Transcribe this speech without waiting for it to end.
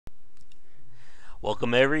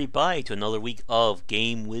Welcome everybody to another week of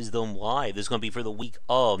Game Wisdom Live. This is going to be for the week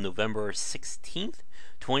of November 16th,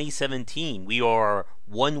 2017. We are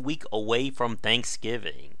 1 week away from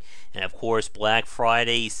Thanksgiving. And of course, Black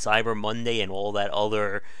Friday, Cyber Monday, and all that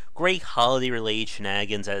other great holiday-related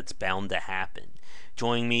shenanigans that's bound to happen.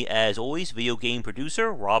 Joining me, as always, video game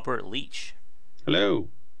producer Robert Leach. Hello.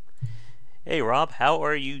 Hey Rob, how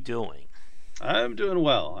are you doing? I'm doing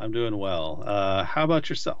well. How about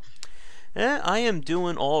yourself? I am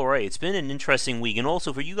doing all right. It's been an interesting week, and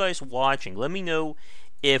also for you guys watching, let me know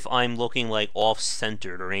if I'm looking like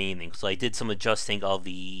off-centered or anything, because I did some adjusting of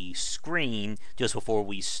the screen just before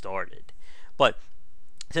we started. But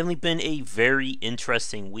it's definitely been a very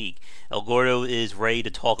interesting week. El Gordo is ready to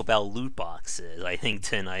talk about loot boxes, I think,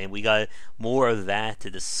 tonight, and we got more of that to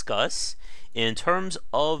discuss. In terms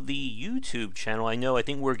of the YouTube channel, I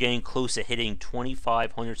think we're getting close to hitting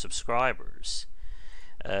 2,500 subscribers.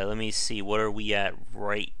 Let me see, what are we at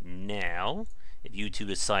right now? If YouTube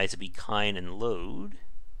decides to be kind and load.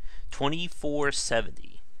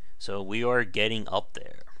 2470. So we are getting up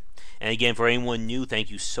there. And again, for anyone new,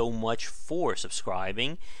 thank you so much for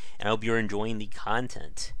subscribing. And I hope you're enjoying the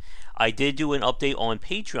content. I did do an update on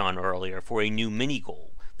Patreon earlier for a new mini goal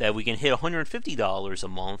that we can hit $150 a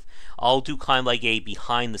month. I'll do kind of like a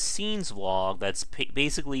behind the scenes vlog that's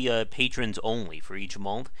basically patrons only for each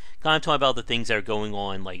month. Kind of talking about the things that are going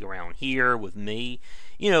on like around here with me.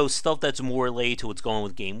 You know, stuff that's more related to what's going on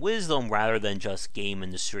with Game Wisdom rather than just game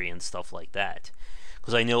industry and stuff like that.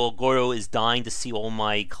 Because I know El Gordo is dying to see all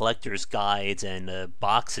my collector's guides and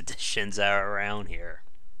box editions that are around here.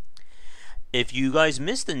 If you guys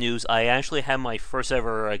missed the news, I actually had my first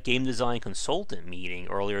ever game design consultant meeting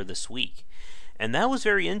earlier this week. And that was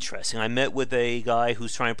very interesting. I met with a guy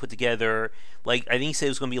who's trying to put together, like, I think he said it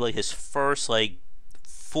was going to be like his first, like,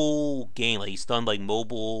 full game. Like, he's done, like,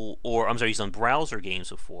 mobile, or, I'm sorry, he's done browser games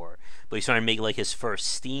before. But he's trying to make, like, his first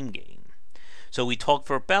Steam game. So we talked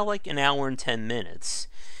for about, like, an hour and 10 minutes.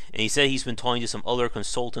 And he said he's been talking to some other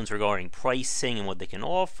consultants regarding pricing and what they can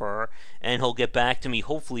offer, and he'll get back to me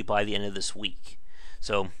hopefully by the end of this week.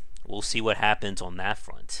 So we'll see what happens on that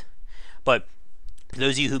front. But for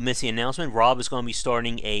those of you who missed the announcement, Rob is going to be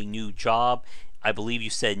starting a new job. I believe you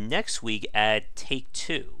said next week at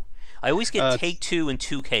Take-Two. I always get Take-Two and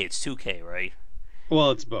 2K. It's 2K, right?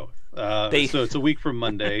 Well, it's both. So it's a week from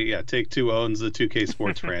Monday. Yeah, Take-Two owns the 2K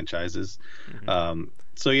sports franchises.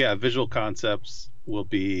 So yeah, Visual Concepts will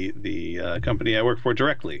be the company I work for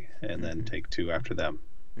directly, and then Take-Two after them.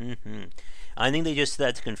 I think they just said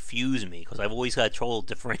that to confuse me, because I've always got trouble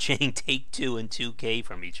differentiating Take-Two and 2K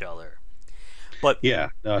from each other. But yeah,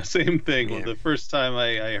 same thing. Yeah. The first time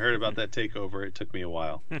I heard about that takeover, it took me a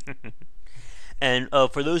while. And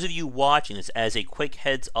for those of you watching this, as a quick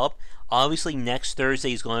heads up, obviously next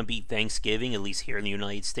Thursday is going to be Thanksgiving, at least here in the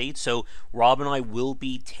United States. So Rob and I will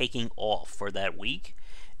be taking off for that week.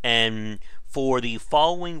 And for the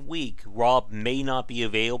following week, Rob may not be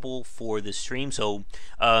available for the stream, so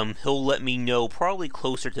he'll let me know probably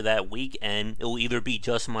closer to that week, and it'll either be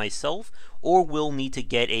just myself, or we'll need to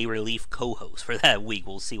get a relief co-host for that week.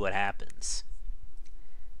 We'll see what happens.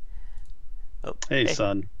 Oh, hey,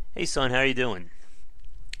 son. Hey, son, how are you doing?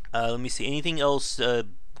 Let me see. Anything else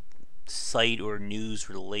site or news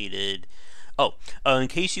related? Oh, in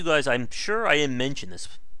case you guys, I'm sure I didn't mention this,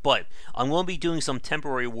 but I'm going to be doing some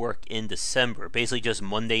temporary work in December, basically just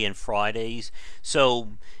Monday and Fridays.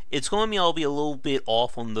 So it's going to be, I'll be a little bit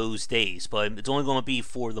off on those days, but it's only going to be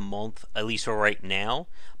for the month, at least for right now.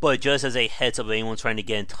 But just as a heads up, if anyone's trying to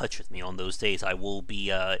get in touch with me on those days, I will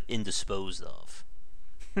be indisposed of.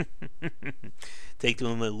 Take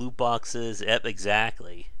them the loot boxes. Yep,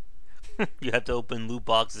 exactly. You have to open loot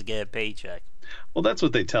boxes to get a paycheck. Well, that's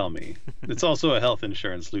what they tell me. It's also a health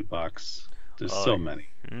insurance loot box. There's so many.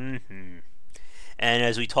 And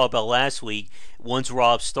as we talked about last week, once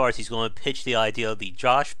Rob starts, he's going to pitch the idea of the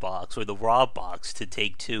Josh box or the Rob box to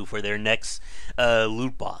Take-Two for their next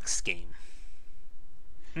loot box game.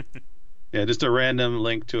 Yeah, just a random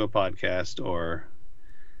link to a podcast or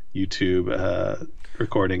YouTube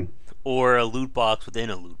recording. Or a loot box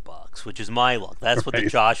within a loot box, which is my luck. That's what the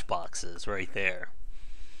Josh box is right there.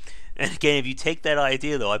 And again, if you take that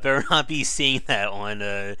idea, though, I better not be seeing that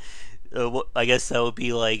on... I guess that would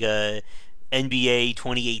be like NBA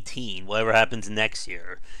 2018, whatever happens next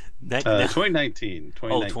year. 2019.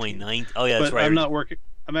 Oh, 2019. Oh, yeah, that's but right.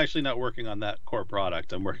 I'm actually not working on that core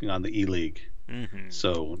product. I'm working on the E-League.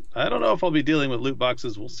 So I don't know if I'll be dealing with loot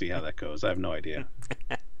boxes. We'll see how that goes. I have no idea.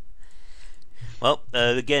 Well,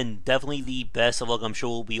 again, definitely the best of luck. I'm sure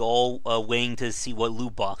we'll be all waiting to see what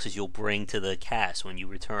loot boxes you'll bring to the cast when you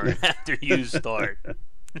return after you start.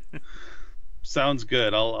 Sounds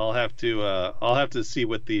good. I'll have to see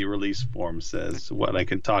what the release form says, what I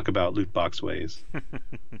can talk about loot box ways.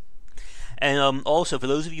 And also, for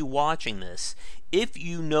those of you watching this, if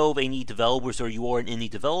you know of any developers or you are an indie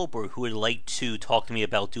developer who would like to talk to me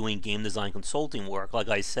about doing game design consulting work, like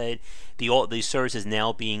I said, the service is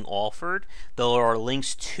now being offered. There are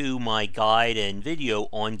links to my guide and video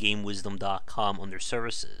on GameWisdom.com under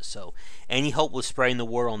services. So any help with spreading the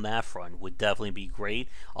word on that front would definitely be great.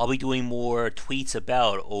 I'll be doing more tweets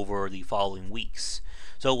about it over the following weeks.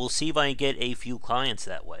 So we'll see if I can get a few clients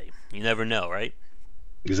that way. You never know, right?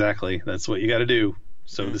 Exactly. That's what you got to do.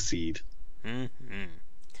 Sow the seed. I'm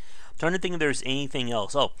trying to think if there's anything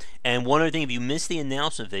else. Oh, and one other thing, if you missed the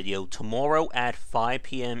announcement video, tomorrow at 5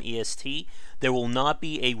 p.m. EST, there will not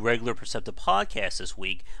be a regular Perceptive podcast this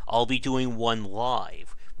week. I'll be doing one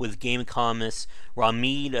live with game economist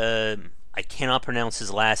Ramid. I cannot pronounce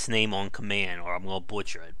his last name on command, or I'm going to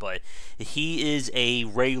butcher it, but he is a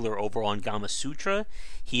regular over on Gama Sutra.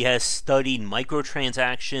 He has studied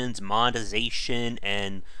microtransactions, monetization,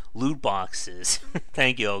 and loot boxes.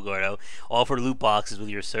 Thank you, Algardo. Offer loot boxes with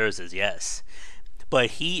your services, yes.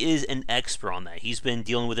 But he is an expert on that. He's been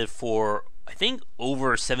dealing with it for, I think,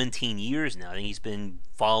 over 17 years now. I think he's been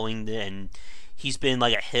following it, and he's been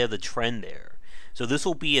like ahead of the trend there. So this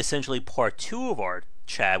will be essentially part 2 of our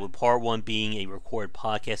chat, with part 1 being a recorded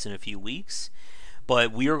podcast in a few weeks.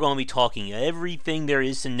 But we are going to be talking everything there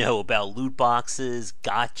is to know about loot boxes,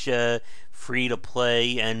 gacha, free to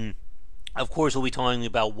play, and of course we'll be talking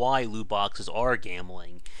about why loot boxes are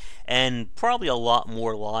gambling, and probably a lot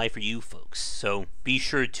more live for you folks. So be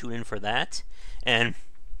sure to tune in for that. And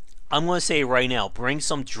I'm going to say right now, bring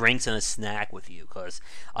some drinks and a snack with you, because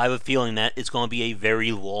I have a feeling that it's going to be a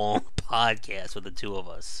very long podcast with the two of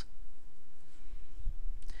us.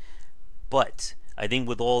 But I think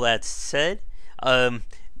with all that said,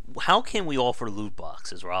 how can we offer loot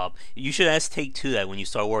boxes, Rob? You should ask Take-Two that when you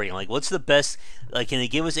start working. Like, what's the best? Like, can they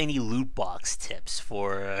give us any loot box tips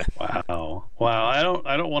for? Wow. I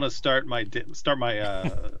don't want to start my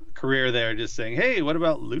career there just saying, hey, what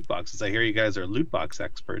about loot boxes? I hear you guys are loot box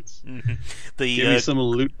experts. Give me some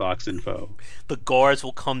loot box info. The guards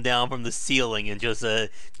will come down from the ceiling and just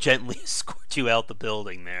gently escort you out the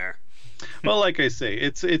building there. Well, like I say,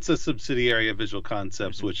 it's a subsidiary of Visual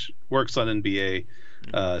Concepts, which works on NBA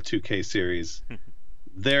 2K series.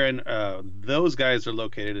 They're in those guys are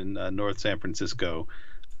located in North San Francisco,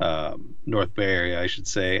 North Bay Area, I should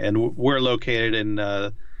say, and we're located in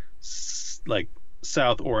like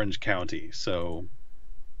South Orange County. So,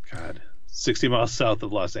 60 miles south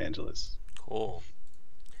of Los Angeles. Cool.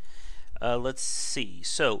 Let's see.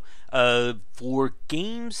 So, for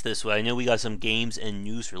games this way, I know we got some games and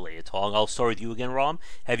news related talk. I'll start with you again, Rob.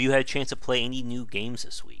 Have you had a chance to play any new games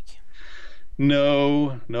this week?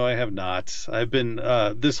 No, I have not. I've been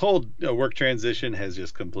this whole work transition has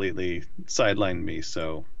just completely sidelined me.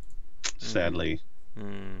 So, sadly.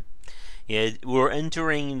 Yeah, we're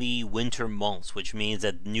entering the winter months, which means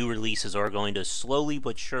that new releases are going to slowly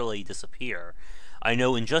but surely disappear. I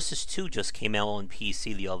know Injustice 2 just came out on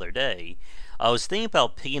PC the other day. I was thinking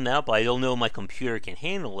about picking that up, but I don't know if my computer can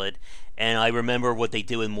handle it, and I remember what they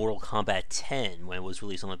did with Mortal Kombat 10 when it was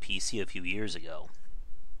released on the PC a few years ago.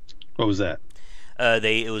 What was that?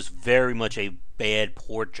 It was very much a bad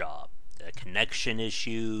port job. Connection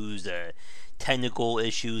issues, technical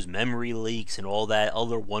issues, memory leaks, and all that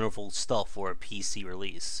other wonderful stuff for a PC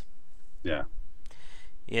release. Yeah.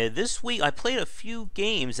 Yeah, this week I played a few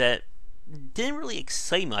games that didn't really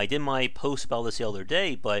excite me. I did my post about this the other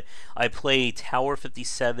day, but I played Tower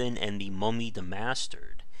 57 and The Mummy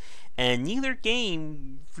Demastered, and neither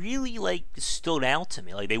game really stood out to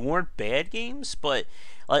me. Like, they weren't bad games, but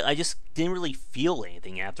I just didn't really feel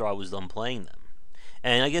anything after I was done playing them.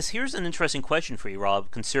 And I guess here's an interesting question for you, Rob,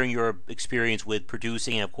 considering your experience with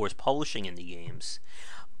producing and of course publishing indie games.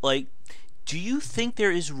 Like, do you think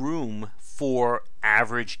there is room for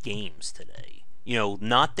average games today? You know,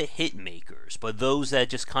 not the hit makers, but those that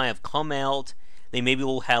just kind of come out, they maybe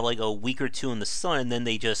will have like a week or two in the sun, and then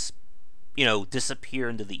they just, disappear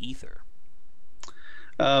into the ether.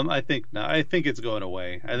 I think it's going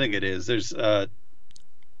away. I think it is. There's,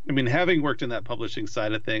 having worked in that publishing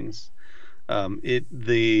side of things,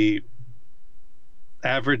 the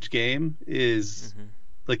average game is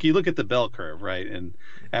like, you look at the bell curve, right? And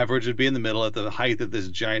average would be in the middle at the height of this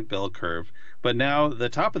giant bell curve. But now the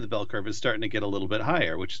top of the bell curve is starting to get a little bit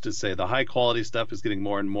higher, which is to say the high quality stuff is getting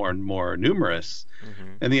more and more and more numerous.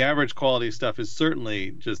 And the average quality stuff is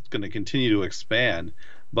certainly just going to continue to expand.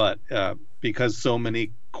 But because so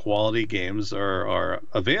many quality games are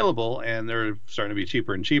available and they're starting to be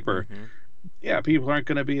cheaper and cheaper, yeah, people aren't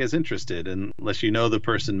going to be as interested unless you know the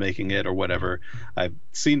person making it or whatever. I've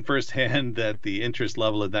seen firsthand that the interest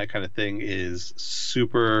level of that kind of thing is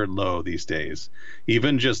super low these days.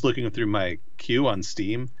 Even just looking through my queue on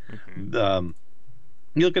Steam,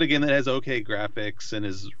 you look at a game that has okay graphics and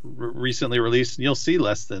is recently released, and you'll see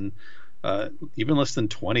even less than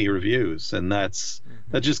 20 reviews, and that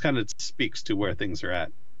just kind of speaks to where things are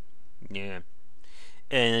at. Yeah.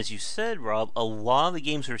 And as you said, Rob, a lot of the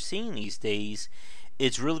games we're seeing these days,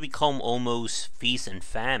 it's really become almost feast and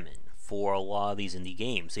famine for a lot of these indie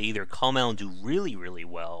games. They either come out and do really, really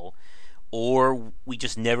well, or we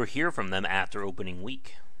just never hear from them after opening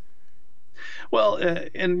week. Well,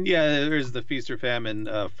 and yeah, there's the feast or famine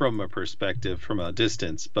from a perspective, from a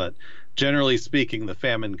distance, but generally speaking, the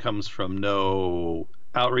famine comes from no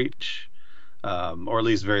outreach, or at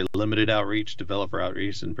least very limited outreach, developer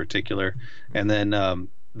outreach in particular. And then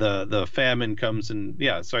the famine comes,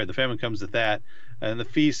 the famine comes at that, and the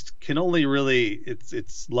feast can only really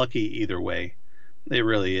it's lucky either way. It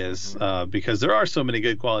really is, because there are so many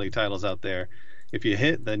good quality titles out there. If you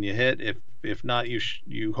hit, then you hit. If not,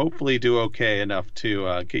 you hopefully do okay enough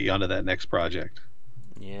to get you onto that next project.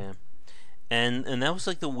 Yeah. And that was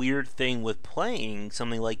like the weird thing with playing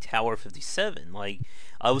something like Tower 57. Like,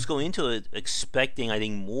 I was going into it expecting, I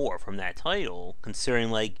think, more from that title,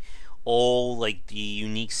 considering like all like the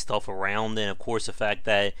unique stuff around it, and of course the fact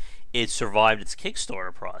that it survived its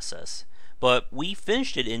Kickstarter process. But we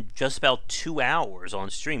finished it in just about 2 hours on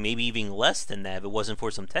stream, maybe even less than that if it wasn't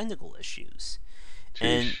for some technical issues. Sheesh.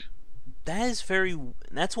 And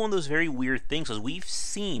that's one of those very weird things, because we've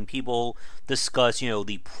seen people discuss,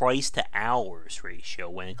 the price to hours ratio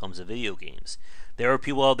when it comes to video games. There are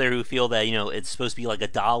people out there who feel that, it's supposed to be like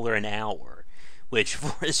 $1 an hour, which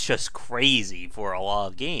is just crazy for a lot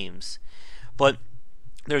of games. But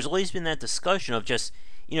there's always been that discussion of just,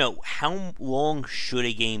 how long should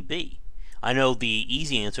a game be? I know the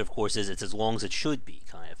easy answer, of course, is it's as long as it should be,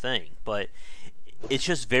 kind of thing. But it's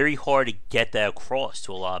just very hard to get that across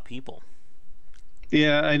to a lot of people.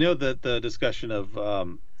 Yeah, I know that the discussion of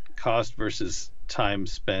cost versus time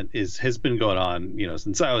spent has been going on,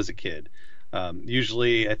 since I was a kid.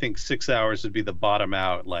 Usually, I think 6 hours would be the bottom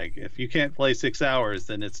out. Like, if you can't play 6 hours,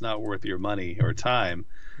 then it's not worth your money or time.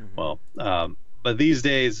 Well, but these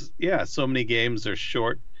days, yeah, so many games are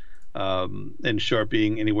short, and short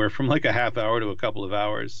being anywhere from like a half hour to a couple of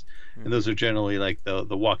hours, and those are generally like the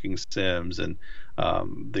walking sims and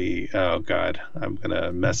oh god, I'm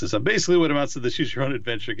gonna mess this up. Basically, what amounts to the choose your own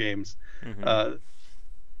adventure games.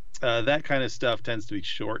 That kind of stuff tends to be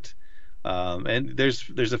short, and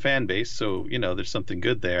there's a fan base, so there's something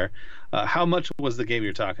good there. How much was the game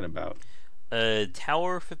you're talking about?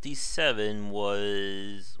 Tower 57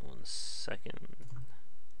 was 1 second.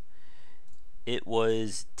 It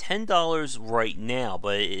was $10 right now,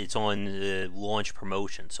 but it's on the launch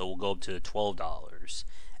promotion, so we'll go up to $12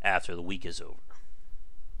 after the week is over.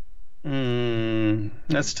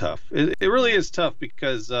 That's tough. It really is tough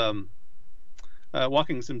because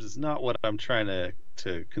walking sims is not what I'm trying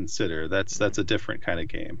to consider. That's a different kind of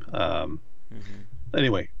game.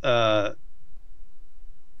 Anyway, $12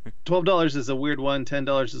 is a weird one.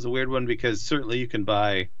 $10 is a weird one because certainly you can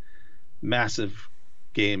buy massive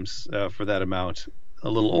games for that amount. A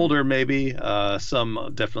little older, maybe.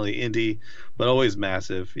 Some definitely indie, but always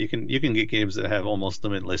massive. You can get games that have almost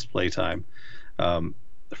limitless playtime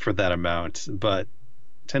for that amount. But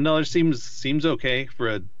 $10 seems okay for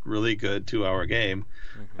a really good 2-hour game.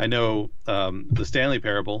 I know the Stanley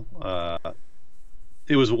Parable.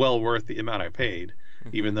 It was well worth the amount I paid,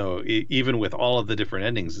 even though even with all of the different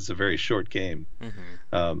endings, it's a very short game.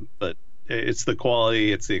 But it's the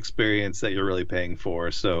quality, it's the experience that you're really paying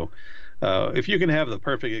for. So if you can have the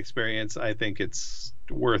perfect experience, I think it's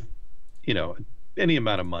worth, any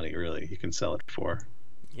amount of money, really, you can sell it for.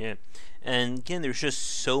 Yeah. And again, there's just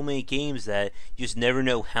so many games that you just never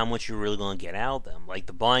know how much you're really going to get out of them. Like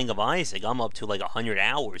The Binding of Isaac, I'm up to like 100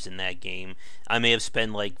 hours in that game. I may have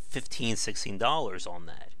spent like $15, $16 on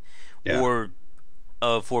that. Yeah. Or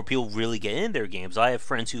for people who really get in their games, I have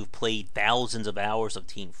friends who've played thousands of hours of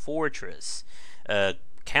Team Fortress,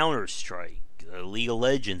 Counter-Strike, League of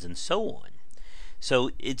Legends, and so on.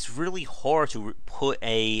 So it's really hard to put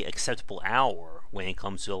a acceptable hour when it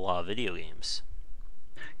comes to a lot of video games.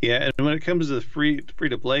 Yeah, and when it comes to the free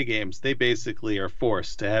to play games, they basically are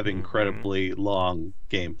forced to have incredibly long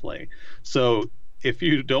gameplay. So if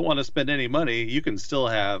you don't want to spend any money, you can still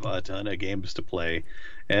have a ton of games to play.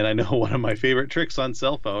 And I know one of my favorite tricks on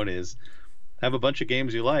cell phone is have a bunch of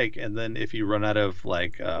games you like, and then if you run out of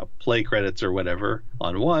like play credits or whatever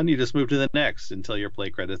on one, you just move to the next until your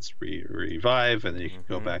play credits revive, and then you can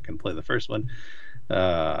go back and play the first one.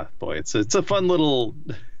 Boy, it's a fun little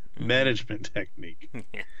management technique.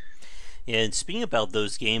 Yeah, and speaking about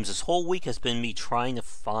those games, this whole week has been me trying to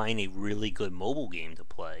find a really good mobile game to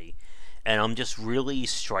play, and I'm just really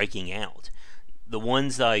striking out. The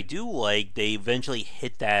ones that I do like, they eventually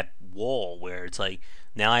hit that wall where it's like,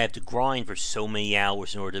 now I have to grind for so many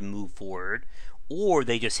hours in order to move forward, or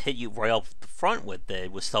they just hit you right up the front with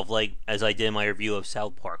it, with stuff like, as I did in my review of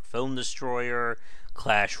South Park Film Destroyer,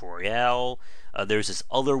 Clash Royale. There's this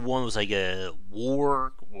other one, was like a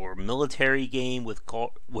war or military game with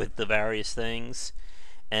the various things,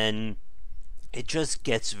 and it just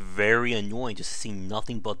gets very annoying just to see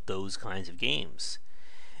nothing but those kinds of games.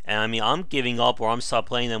 And I mean, I'm giving up or I'm stopped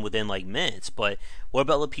playing them within like minutes. But what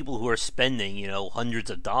about the people who are spending, hundreds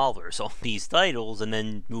of dollars on these titles and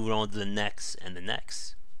then moving on to the next and the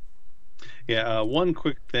next? Yeah, one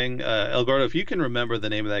quick thing, Elgardo, if you can remember the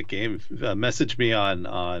name of that game, message me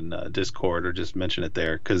on Discord or just mention it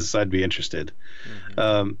there because I'd be interested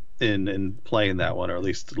in playing that one or at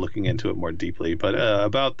least looking into it more deeply. But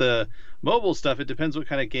about the mobile stuff, it depends what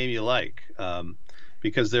kind of game you like.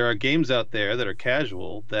 Because there are games out there that are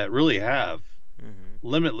casual that really have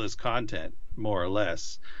limitless content, more or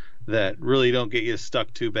less, that really don't get you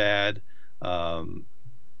stuck too bad.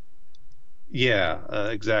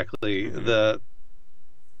 Exactly. There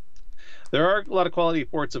are a lot of quality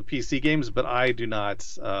ports of PC games, but I do not.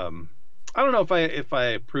 I don't know if I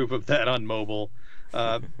approve of that on mobile.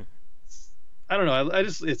 I don't know.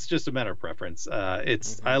 It's just a matter of preference.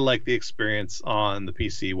 I like the experience on the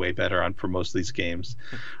PC way better for most of these games.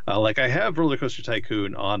 Like I have Roller Coaster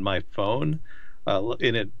Tycoon on my phone,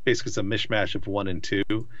 and it basically it's a mishmash of 1 and 2,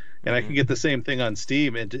 and I can get the same thing on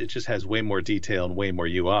Steam, and it just has way more detail and way more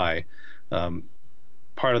UI.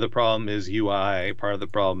 Part of the problem is UI. Part of the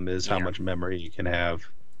problem is how much memory you can have.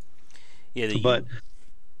 Yeah, but.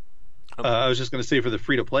 I was just going to say for the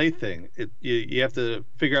free-to-play thing, you have to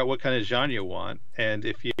figure out what kind of genre you want, and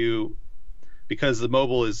because the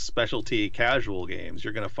mobile is specialty casual games,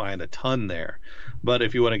 you're going to find a ton there. But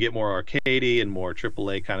if you want to get more arcadey and more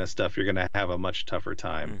AAA kind of stuff, you're going to have a much tougher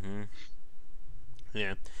time.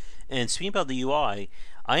 Yeah, and speaking about the UI,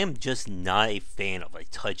 I am just not a fan of like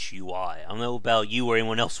touch UI. I don't know about you or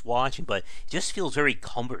anyone else watching, but it just feels very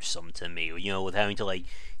cumbersome to me. With having to like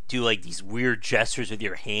do like these weird gestures with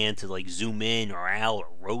your hand to like zoom in or out or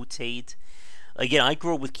rotate. Again, I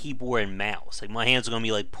grew up with keyboard and mouse. Like my hands are gonna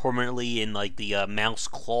be like permanently in like the mouse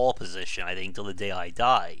claw position, I think, till the day I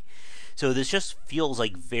die. So this just feels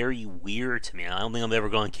like very weird to me. I don't think I'm ever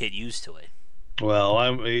going to get used to it. Well,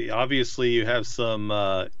 obviously you have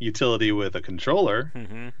some utility with a controller.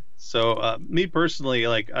 So me personally,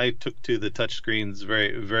 like I took to the touch screens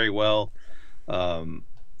very, very well.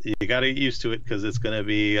 You got to get used to it because it's going to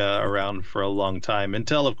be around for a long time.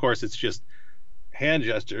 Until, of course, it's just hand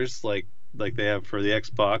gestures like they have for the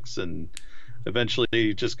Xbox, and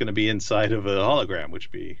eventually just going to be inside of a hologram, which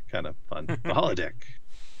would be kind of fun. The holodeck.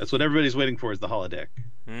 That's what everybody's waiting for, is the holodeck.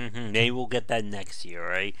 Maybe we'll get that next year,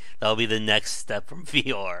 right? That'll be the next step from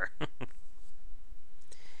VR.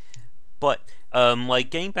 But like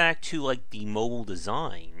getting back to like the mobile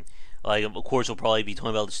design. Like, of course, we'll probably be talking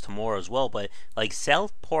about this tomorrow as well, but, like,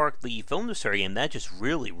 South Park, the Film Destroyer game, that just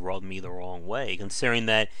really rubbed me the wrong way, considering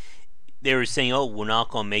that they were saying, oh, we're not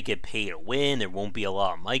going to make it pay to win, there won't be a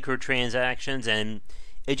lot of microtransactions, and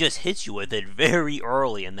it just hits you with it very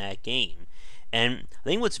early in that game. And I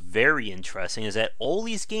think what's very interesting is that all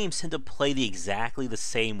these games tend to play exactly the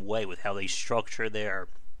same way with how they structure their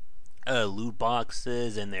loot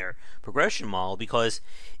boxes and their progression model, because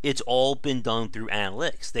it's all been done through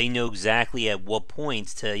analytics. They know exactly at what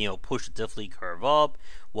points to push the difficulty curve up,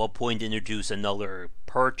 what point to introduce another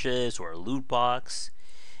purchase or a loot box,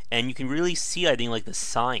 and you can really see, I think, like the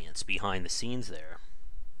science behind the scenes there.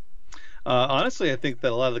 Honestly, I think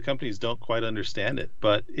that a lot of the companies don't quite understand it,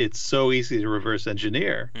 but it's so easy to reverse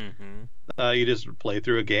engineer. You just play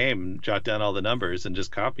through a game, jot down all the numbers, and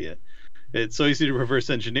just copy it. It's so easy to reverse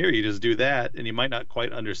engineer. You just do that, and you might not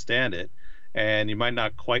quite understand it, and you might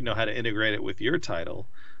not quite know how to integrate it with your title.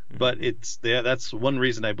 But that's one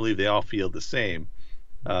reason I believe they all feel the same.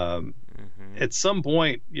 At some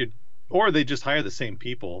point, or they just hire the same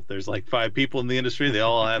people. There's like 5 people in the industry. They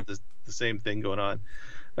all have the same thing going on.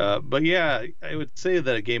 But yeah, I would say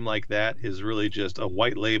that a game like that is really just a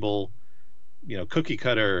white label, cookie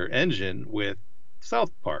cutter engine with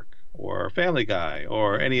South Park or Family Guy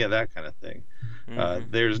or any of that kind of thing.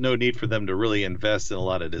 There's no need for them to really invest in a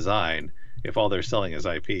lot of design if all they're selling is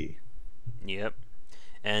IP. Yep.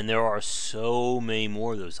 And there are so many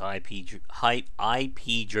more of those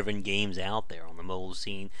IP driven games out there on the mobile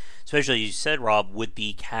scene, especially as you said, Rob, with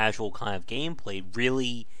the casual kind of gameplay,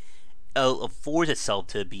 really affords itself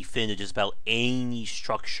to be fit into just about any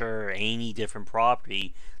structure, any different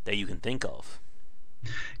property that you can think of.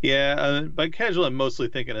 Yeah, by casual, I'm mostly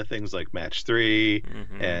thinking of things like Match 3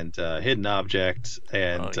 Mm-hmm. and Hidden Object Oh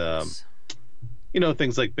and yes.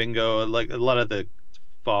 things like Bingo, like a lot of the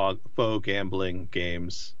faux gambling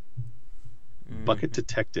games. Bucket Mm-hmm.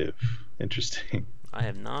 Detective, interesting. I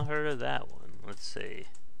have not heard of that one. Let's see.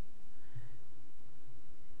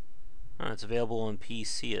 Oh, it's available on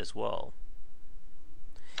PC as well.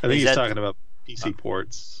 I think Is he's that? talking about Uh, PC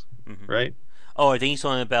ports, mm-hmm. right? Oh, I think he's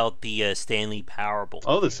talking about the Stanley Parable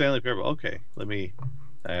Oh, the game. Stanley Parable. Okay,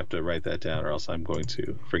 I have to write that down, or else I'm going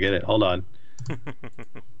to forget it. Hold on.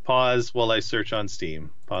 Pause while I search on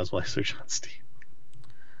Steam. Pause while I search on Steam.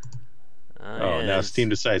 Oh, now Steam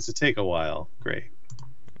Yes. decides to take a while. Great.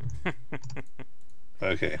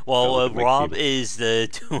 Okay, gotta Well, look at my Rob keyboard. is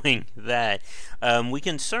doing that. We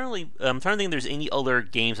can certainly. I'm trying to think if there's any other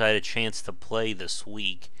games I had a chance to play this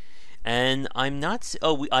week. And I'm not.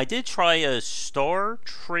 I did try a Star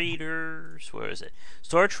Traders. Where is it?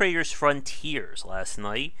 Star Traders Frontiers last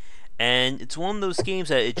night, and it's one of those games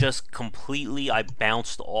that it just completely I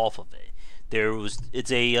bounced off of it.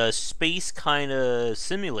 It's a space kind of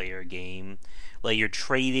simulator game. Like you're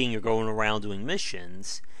trading, you're going around doing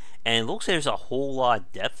missions, and it looks like there's a whole lot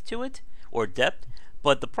of depth to it, or depth.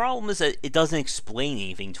 But the problem is that it doesn't explain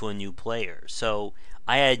anything to a new player. So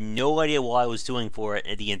I had no idea what I was doing for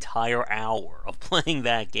it the entire hour of playing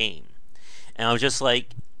that game. And I was just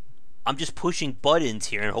like, I'm just pushing buttons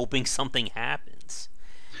here and hoping something happens.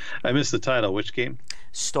 I missed the title. Which game?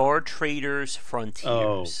 Star Traders Oh,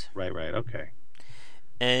 Frontiers. right. Okay.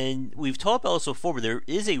 And we've talked about this before, but there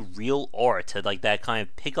is a real art to like that kind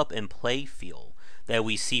of pick up and play feel that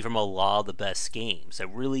we see from a lot of the best games. That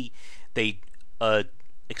really they uh,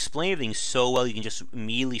 explain everything so well you can just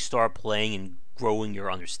immediately start playing and growing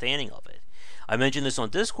your understanding of it. I mentioned this on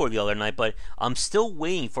Discord the other night, but I'm still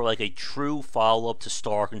waiting for like a true follow up to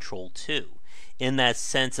Star Control 2. In that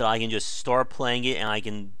sense that I can just start playing it and I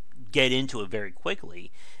can get into it very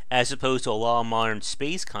quickly, as opposed to a lot of modern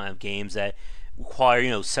space kind of games that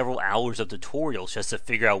require several hours of tutorials just to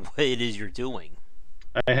figure out what it is you're doing.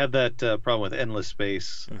 I had that problem with Endless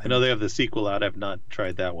Space. I Mm-hmm. know they have the sequel out. I've not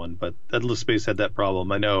tried that one, but Endless Space had that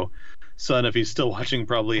problem. I know Son, if he's still watching,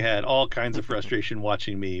 probably had all kinds of frustration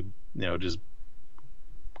watching me, just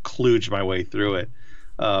kludge my way through it.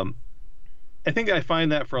 Um, I think I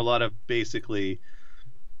find that for a lot of basically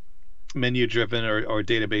menu driven or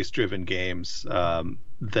database driven games,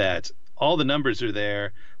 that all the numbers are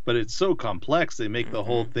there, but it's so complex. They make the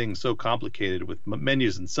whole Mm-hmm. thing so complicated with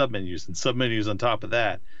menus and submenus on top of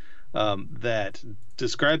that, that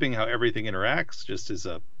describing how everything interacts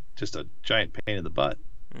just a giant pain in the butt.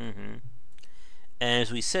 Mm-hmm. And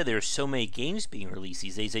as we said, there are so many games being released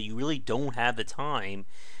these days that you really don't have the time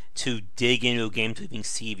to dig into a game to even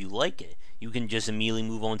see if you like it. You can just immediately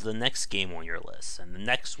move on to the next game on your list, and the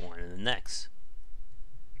next one, and the next.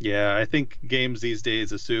 Yeah, I think games these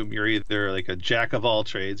days assume you're either like a jack of all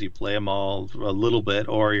trades, you play them all a little bit,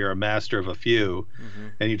 or you're a master of a few, Mm-hmm.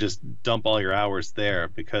 and you just dump all your hours there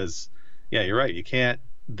because, yeah, you're right. You can't,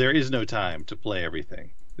 there is no time to play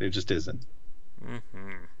everything. There just isn't.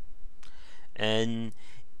 Mm-hmm. And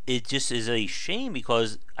it just is a shame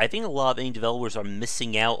because I think a lot of indie developers are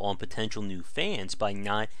missing out on potential new fans by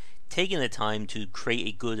not taking the time to create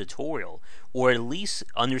a good tutorial or at least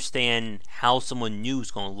understand how someone new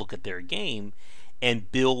is going to look at their game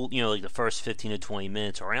and build, like the first 15 to 20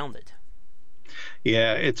 minutes around it.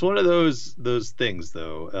 Yeah, it's one of those things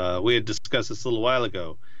though. We had discussed this a little while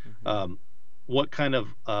ago. Mm-hmm. What kind of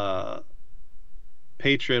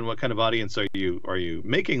patron, what kind of audience are you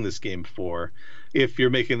making this game for? If you're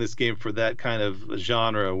making this game for that kind of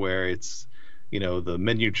genre where it's, the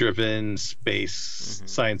menu driven space Mm-hmm.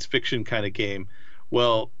 science fiction kind of game,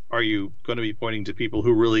 well, are you going to be pointing to people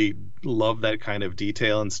who really love that kind of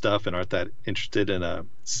detail and stuff and aren't that interested in a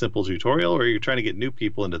simple tutorial, or are you trying to get new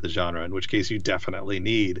people into the genre, in which case you definitely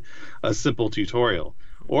need a simple tutorial?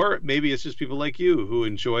 Or maybe it's just people like you who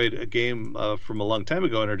enjoyed a game from a long time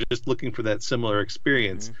ago and are just looking for that similar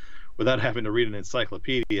experience Mm-hmm. without having to read an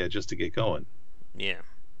encyclopedia just to get going. Yeah.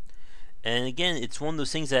 And again, it's one of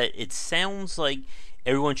those things that it sounds like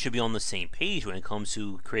everyone should be on the same page when it comes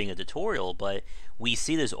to creating a tutorial, but we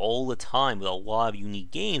see this all the time with a lot of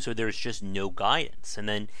unique games where there's just no guidance. And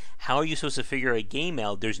then how are you supposed to figure a game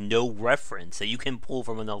out? There's no reference that you can pull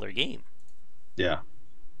from another game. Yeah,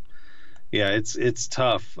 yeah, it's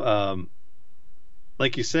tough.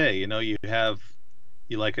 like you say,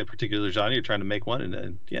 you like a particular genre, you're trying to make one, and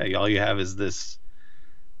then yeah, all you have is this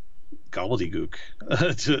gobbledygook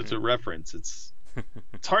to reference. It's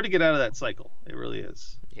hard to get out of that cycle. It really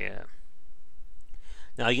is. Yeah.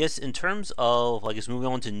 Now, I guess in terms of, I guess,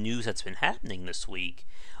 moving on to news that's been happening this week,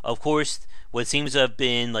 of course, what seems to have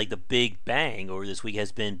been like the big bang over this week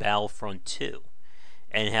has been Battlefront 2.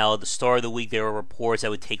 And how at the start of the week there were reports that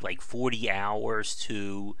would take like 40 hours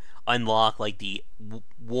to unlock like the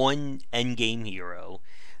one endgame hero.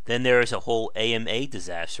 Then there was a whole AMA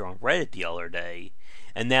disaster on Reddit the other day.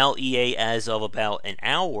 And now EA, as of about an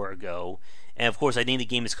hour ago, and of course I think the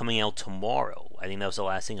game is coming out tomorrow, I think that was the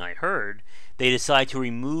last thing I heard, they decide to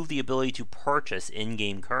remove the ability to purchase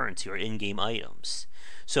in-game currency or in-game items.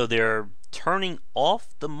 So they're turning off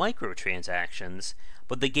the microtransactions,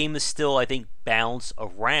 but the game is still, I think, balanced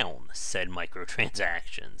around said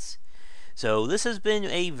microtransactions. So this has been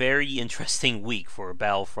a very interesting week for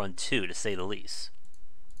Battlefront 2, to say the least.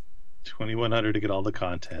 2100 to get all the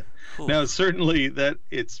content. Oof. Now, certainly that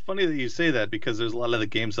it's funny that you say that, because there's a lot of the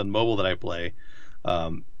games on mobile that I play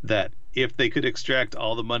that if they could extract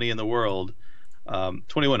all the money in the world,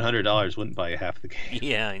 $2,100 wouldn't buy half the game.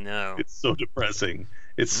 Yeah, I know. It's so depressing.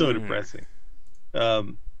 It's so depressing.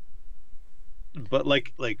 But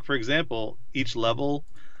like for example, each level,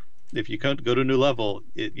 if you go to a new level,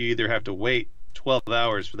 you either have to wait 12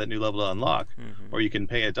 hours for that new level to unlock, or you can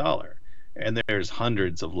pay $1. And there's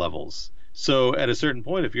hundreds of levels. So at a certain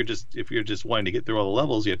point, if you're just wanting to get through all the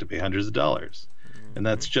levels, you have to pay hundreds of dollars. And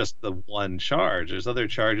that's just the one charge. There's other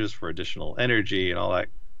charges for additional energy and all that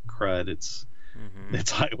crud. It's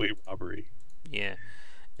highway robbery. Yeah.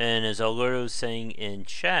 And as Alberto was saying in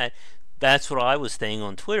chat, that's what I was saying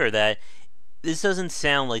on Twitter, that this doesn't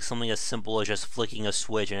sound like something as simple as just flicking a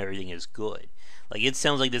switch and everything is good. Like, it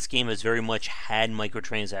sounds like this game has very much had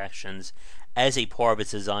microtransactions as a part of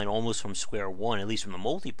its design almost from square one, at least from the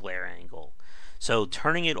multiplayer angle. So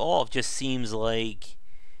turning it off just seems like,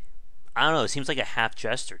 I don't know, it seems like a half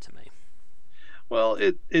gesture to me. Well,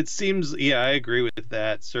 it seems, yeah, I agree with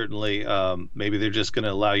that, certainly. Maybe they're just going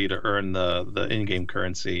to allow you to earn the in-game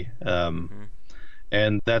currency.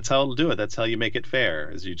 And that's how it'll do it. That's how you make it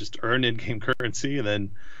fair, is you just earn in-game currency, and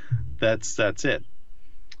then that's it.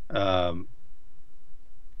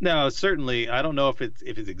 Now, certainly, I don't know if it's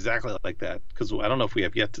exactly like that, because I don't know if we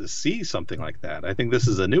have yet to see something like that. I think this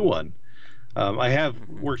is a new one. I have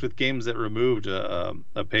worked with games that removed a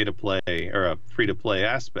pay-to-play or a free-to-play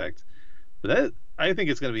aspect, but I think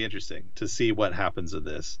it's going to be interesting to see what happens with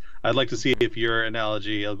this. I'd like to see if your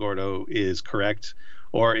analogy, El Gordo, is correct,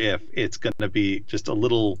 or if it's going to be just a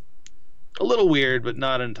little weird, but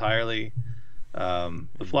not entirely.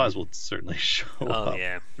 The flaws will certainly show up.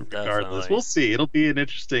 Yeah, regardless. definitely. We'll see. It'll be an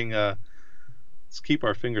interesting. Let's keep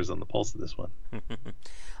our fingers on the pulse of this one.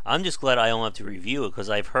 I'm just glad I don't have to review it, because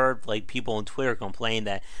I've heard like people on Twitter complain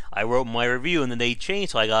that I wrote my review and then they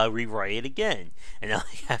changed, so I gotta rewrite it again, and now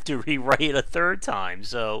I have to rewrite it a third time.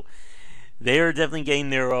 So they're definitely getting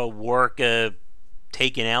their work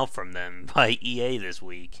taken out from them by EA this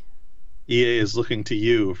week. EA is looking to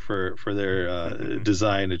you for their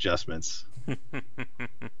design adjustments.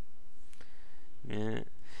 Yeah.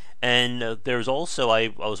 And there's also, I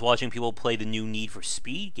was watching people play the new Need for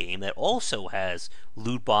Speed game that also has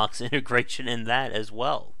loot box integration in that as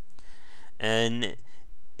well. And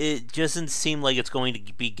it doesn't seem like it's going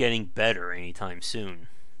to be getting better anytime soon.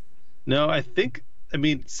 No, I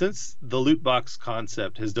mean, since the loot box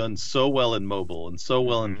concept has done so well in mobile and so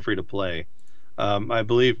well in free to play, I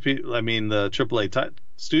believe, the AAA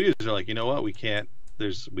studios are like, you know what, we can't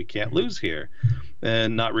lose here,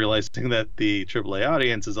 and not realizing that the AAA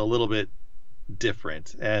audience is a little bit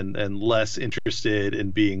different and less interested in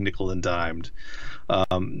being nickel and dimed.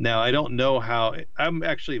 Now, I don't know how. I'm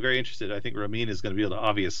actually very interested. I think Ramin is going to be able to,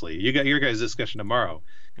 obviously, you got your guys' discussion tomorrow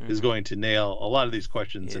is going to nail a lot of these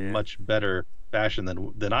questions in much better fashion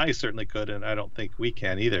than I certainly could, and I don't think we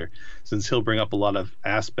can either, since he'll bring up a lot of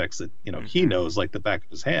aspects that he knows like the back of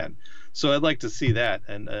his hand. So I'd like to see that,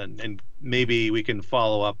 and maybe we can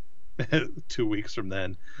follow up 2 weeks from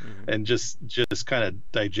then, and just kind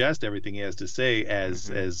of digest everything he has to say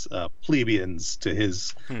as plebeians to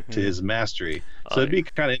his mastery. So it'd be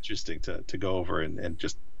kind of interesting to go over and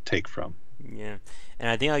just take from. Yeah, and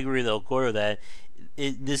I think I agree with El Coro that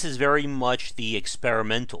this is very much the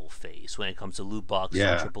experimental phase when it comes to loot boxes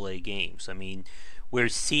on AAA games. I mean, we're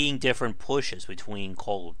seeing different pushes between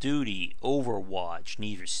Call of Duty, Overwatch,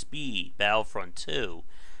 Need for Speed, Battlefront 2,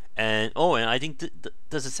 and I think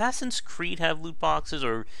does Assassin's Creed have loot boxes,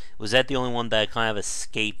 or was that the only one that kind of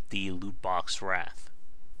escaped the loot box wrath?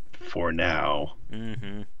 for now.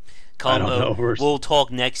 Mm-hmm. I don't know. We'll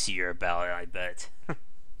talk next year about it, I bet.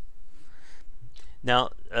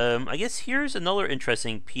 Now, I guess here's another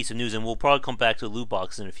interesting piece of news, and we'll probably come back to loot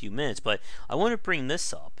boxes in a few minutes, but I want to bring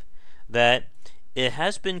this up, that it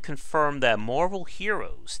has been confirmed that Marvel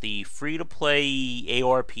Heroes, the free-to-play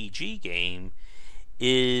ARPG game,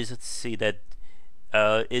 is, let's see, that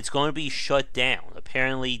it's going to be shut down.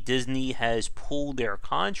 Apparently, Disney has pulled their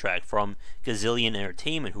contract from Gazillion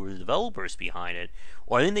Entertainment, who are the developers behind it,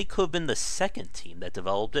 or I think they could have been the second team that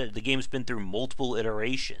developed it. The game's been through multiple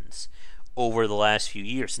iterations over the last few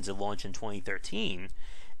years since it launched in 2013,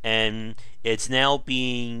 and it's now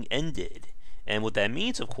being ended. And what that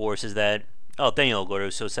means, of course, is that, oh, thank you, Gordo.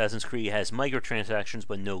 So Assassin's Creed has microtransactions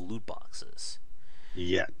but no loot boxes.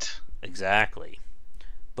 Yet. Exactly.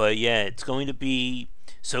 But yeah, it's going to be,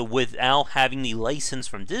 so without having the license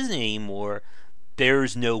from Disney anymore,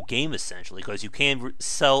 there's no game essentially, because you can't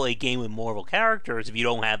sell a game with Marvel characters if you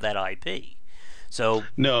don't have that IP. So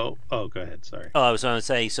no. Oh, go ahead. Sorry. Oh, I was going to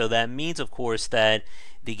say. So that means, of course, that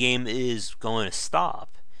the game is going to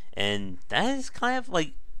stop, and that is kind of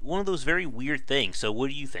like one of those very weird things. So, what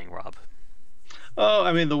do you think, Rob? Oh,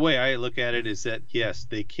 I mean, the way I look at it is that yes,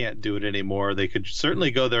 they can't do it anymore. They could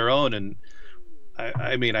certainly go their own, and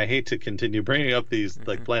I mean, I hate to continue bringing up these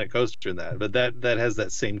like Planet Coaster and that, but that has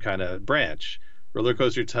that same kind of branch. Roller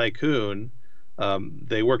Coaster Tycoon.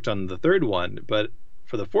 They worked on the third one, but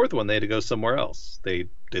for the fourth one, they had to go somewhere else. They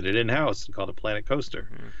did it in-house and called it Planet Coaster.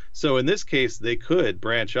 Mm-hmm. So in this case, they could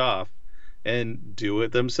branch off and do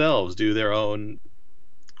it themselves, do their own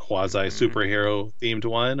quasi-superhero themed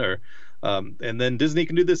one, or and then Disney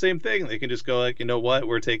can do the same thing. They can just go like, you know what,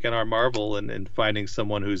 we're taking our Marvel and finding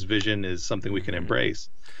someone whose vision is something we can embrace.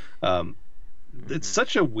 It's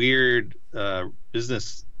such a weird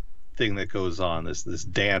business thing that goes on, this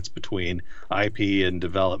dance between IP and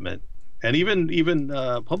development. And even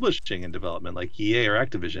publishing and development, like EA or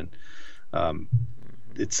Activision,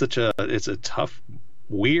 it's a tough,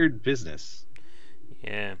 weird business.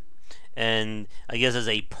 Yeah, and I guess as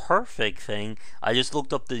a perfect thing, I just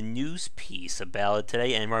looked up the news piece about it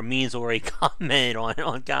today, and Ramin's already commented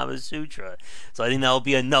on Kama Sutra, so I think that'll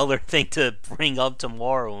be another thing to bring up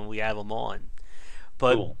tomorrow when we have him on.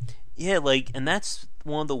 But cool. Yeah, like, and that's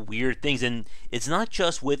one of the weird things, and it's not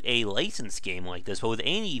just with a licensed game like this, but with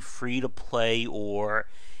any free-to-play or,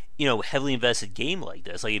 heavily invested game like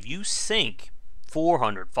this. Like, if you sink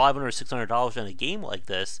 $400, $500, $600 in a game like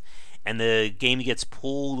this, and the game gets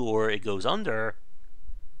pulled or it goes under,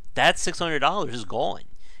 that $600 is gone.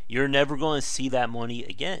 You're never going to see that money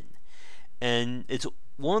again. And it's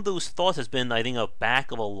one of those thoughts that's been, I think, a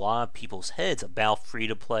back of a lot of people's heads about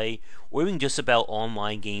free-to-play, or even just about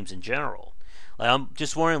online games in general. Like, I'm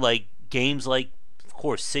just wondering, like, games like, of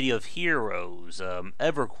course, City of Heroes,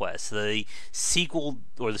 EverQuest, the sequel,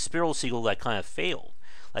 or the Spiral sequel that kind of failed.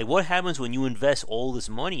 Like, what happens when you invest all this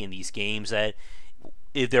money in these games that,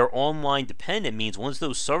 if they're online dependent, means once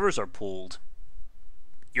those servers are pulled,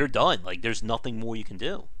 you're done. Like, there's nothing more you can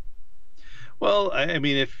do. Well, I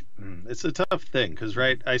mean, if it's a tough thing, because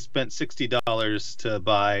I spent $60 to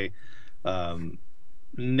buy,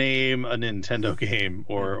 name a Nintendo game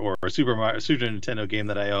or a Super Nintendo game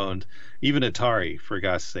that I owned, even Atari, for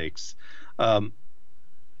God's sakes.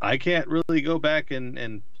 I can't really go back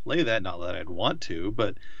and play that. Not that I'd want to,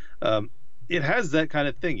 but it has that kind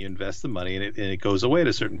of thing. You invest the money and it goes away at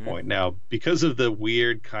a certain point. Now, because of the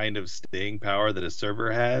weird kind of staying power that a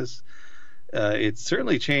server has, it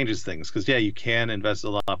certainly changes things, because you can invest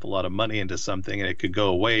an awful lot of money into something and it could go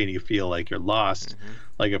away and you feel like you're lost.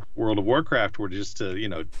 Like if World of Warcraft were just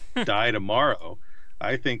to die tomorrow,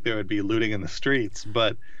 I think there would be looting in the streets.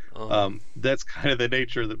 But that's kind of the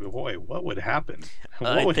nature of the boy. What would happen?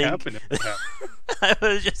 What would happen if that happened? I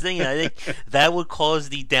was just thinking, I think that would cause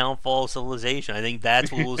the downfall of civilization. I think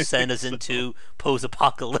that's what will send us into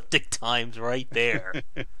post-apocalyptic times right there.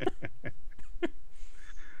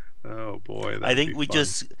 Oh boy! I think we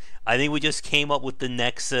just came up with the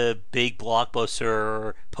next big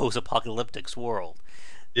blockbuster post-apocalyptic world.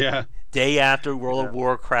 Yeah. Day after World of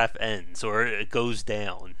Warcraft ends or it goes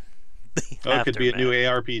down. It could be a new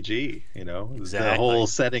ARPG. Exactly. The whole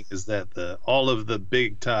setting is that all of the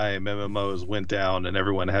big time MMOs went down and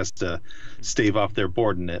everyone has to stave off their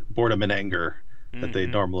boredom and anger that they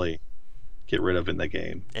normally get rid of in the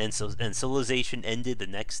game. And civilization ended the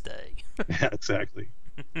next day. Yeah, exactly.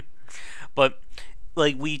 But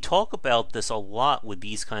like, we talk about this a lot with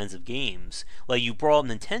these kinds of games. Like, you brought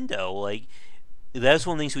up Nintendo. Like, that's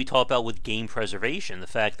one of the things we talk about with game preservation. The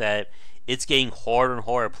fact that it's getting harder and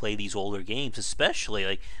harder to play these older games, especially,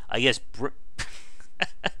 like, I guess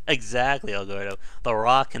Exactly, Alberto. The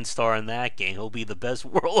Rock can star in that game. He'll be the best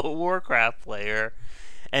World of Warcraft player.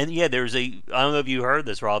 And yeah, there's a. I don't know if you heard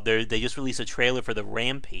this, Rob. They just released a trailer for the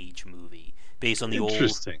Rampage movie based on the old,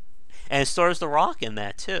 Interesting. and it stars The Rock in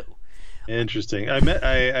that too. Interesting.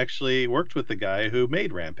 I actually worked with the guy who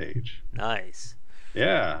made Rampage. Nice.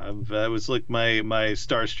 Yeah, that was like my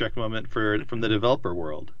starstruck moment from the developer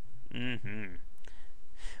world. Mm-hmm.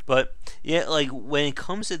 But yeah, like when it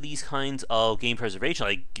comes to these kinds of game preservation,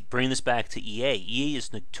 like bring this back to EA. EA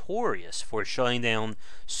is notorious for shutting down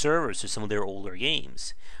servers for some of their older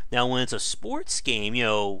games. Now, when it's a sports game,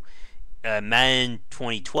 Madden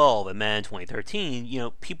 2012 and Madden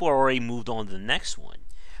 2013, people are already moved on to the next one.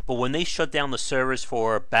 But when they shut down the servers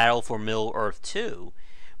for Battle for Middle Earth 2,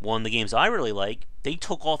 one of the games I really like, they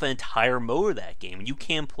took off an entire mode of that game, and you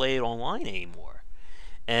can't play it online anymore.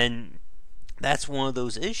 And that's one of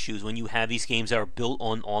those issues when you have these games that are built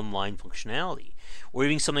on online functionality. Or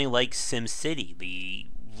even something like SimCity, the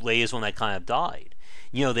latest one that kind of died.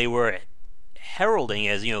 They were heralding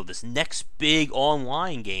as, this next big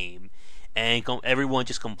online game, and everyone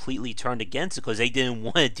just completely turned against it because they didn't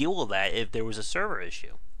want to deal with that if there was a server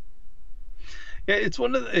issue. Yeah,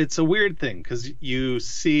 it's a weird thing because you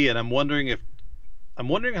see, and I'm wondering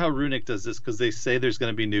how Runic does this because they say there's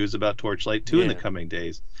going to be news about Torchlight 2 in the coming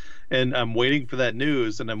days. And I'm waiting for that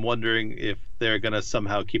news, and I'm wondering if they're going to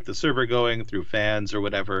somehow keep the server going through fans or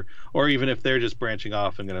whatever, or even if they're just branching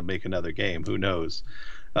off and going to make another game. Who knows?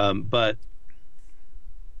 But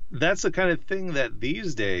that's the kind of thing that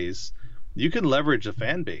these days you can leverage a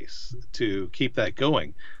fan base to keep that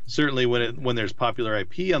going. Certainly when there's popular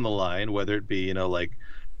IP on the line, whether it be, like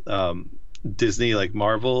Disney, like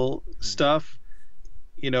Marvel stuff,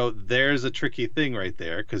 there's a tricky thing right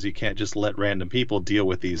there because you can't just let random people deal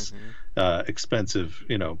with these expensive,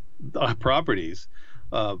 properties.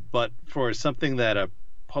 But for something that a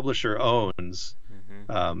publisher owns,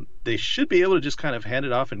 they should be able to just kind of hand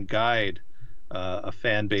it off and guide a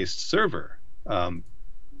fan-based server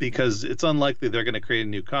because it's unlikely they're going to create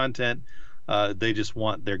new content. They just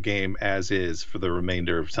want their game as is for the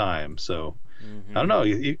remainder of time. So I don't know.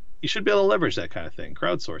 You should be able to leverage that kind of thing,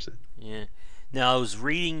 crowdsource it. Yeah. Now, I was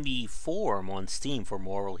reading the forum on Steam for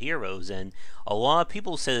Moral Heroes, and a lot of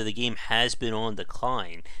people said that the game has been on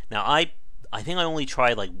decline. Now, I think I only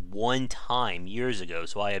tried like one time years ago,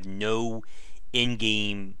 so I have no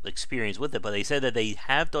in-game experience with it, but they said that they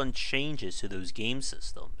have done changes to those game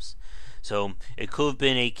systems. So it could have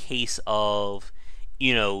been a case of,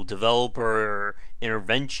 developer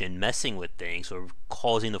intervention messing with things or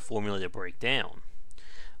causing the formula to break down.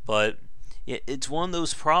 But it's one of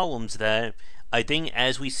those problems that I think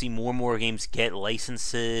as we see more and more games get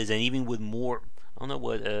licenses, and even with more, I don't know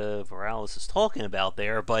what Viralis is talking about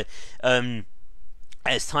there, but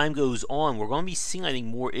as time goes on, we're going to be seeing, I think,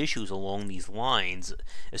 more issues along these lines,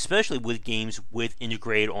 especially with games with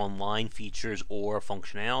integrated online features or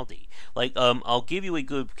functionality. Like, I'll give you a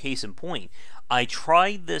good case in point. I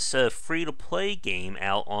tried this free-to-play game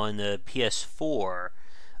out on the PS4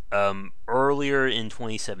 earlier in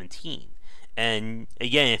 2017. And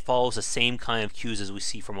again, it follows the same kind of cues as we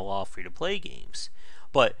see from a lot of free-to-play games.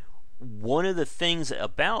 But one of the things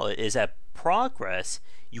about it is that progress,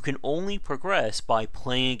 you can only progress by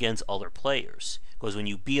playing against other players. Because when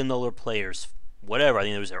you beat another player's whatever, I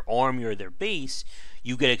think it was their army or their base,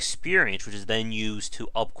 you get experience, which is then used to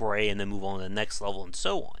upgrade and then move on to the next level and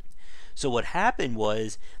so on. So what happened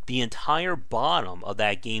was the entire bottom of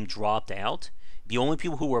that game dropped out. The only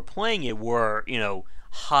people who were playing it were,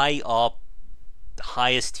 high up,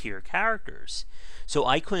 highest tier characters. So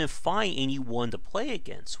I couldn't find anyone to play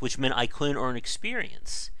against, which meant I couldn't earn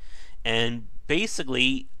experience. And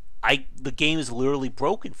basically, the game is literally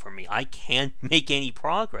broken for me. I can't make any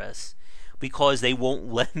progress because they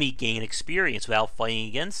won't let me gain experience without fighting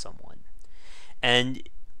against someone. And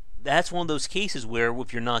that's one of those cases where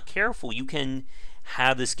if you're not careful, you can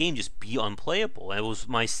have this game just be unplayable. And it was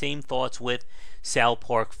my same thoughts with South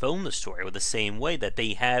Park Film the Story, with the same way that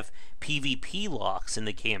they have PvP locks in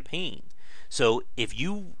the campaign. So if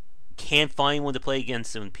you can't find one to play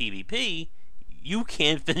against in PvP, you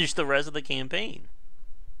can't finish the rest of the campaign.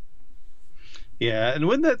 Yeah, and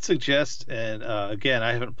wouldn't that suggest, and again,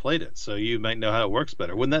 I haven't played it, so you might know how it works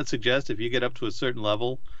better. Wouldn't that suggest if you get up to a certain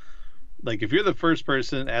level, like if you're the first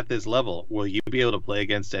person at this level, will you be able to play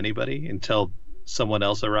against anybody until someone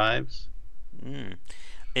else arrives?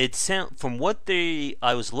 From what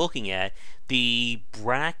I was looking at, the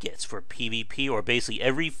brackets for PvP are basically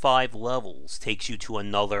every 5 levels takes you to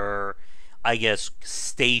another, I guess,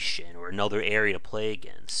 station or another area to play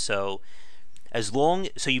against. So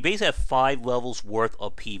So you basically have 5 levels worth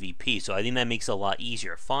of PvP. So I think that makes it a lot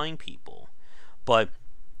easier to find people. But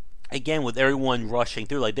again, with everyone rushing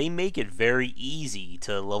through, like they make it very easy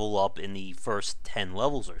to level up in the first 10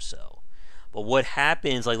 levels or so. But what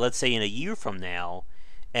happens, like let's say in a year from now,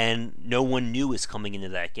 and no one new is coming into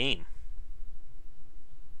that game?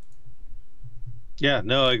 Yeah,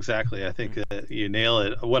 no, exactly. I think you nail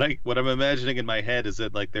it. What I'm imagining in my head is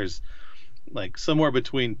that like there's like somewhere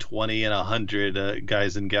between 20 and 100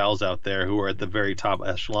 guys and gals out there who are at the very top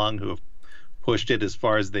echelon who have pushed it as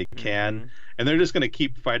far as they can, and they're just going to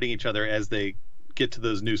keep fighting each other as they get to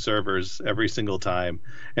those new servers every single time,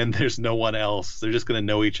 and there's no one else. They're just going to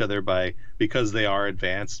know each other because they are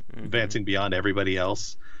advancing beyond everybody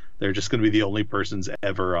else. They're just going to be the only persons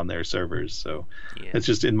ever on their servers. So it's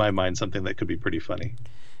just in my mind something that could be pretty funny.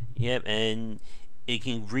 Yep, and it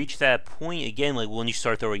can reach that point again, like when you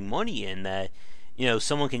start throwing money in, that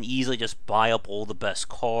someone can easily just buy up all the best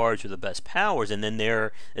cards or the best powers, and then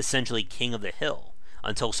they're essentially king of the hill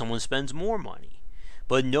until someone spends more money.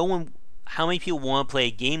 But no one, how many people want to play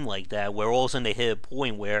a game like that where all of a sudden they hit a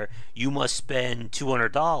point where you must spend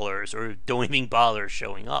 $200 or don't even bother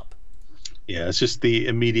showing up? Yeah, it's just the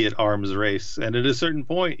immediate arms race. And at a certain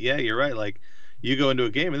point, yeah, you're right. Like, you go into a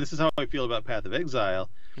game, and this is how I feel about Path of Exile,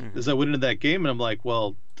 is I went into that game, and I'm like,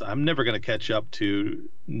 well, I'm never going to catch up to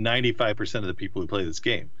 95% of the people who play this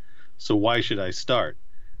game. So why should I start?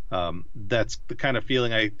 That's the kind of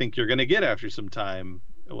feeling I think you're going to get after some time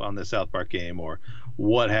on the South Park game or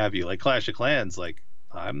what have you. Like Clash of Clans, like,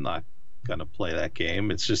 I'm not going to play that game.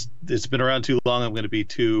 It's been around too long. I'm going to be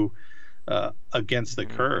too against the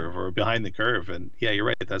curve or behind the curve. And yeah, you're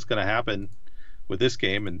right. That's going to happen with this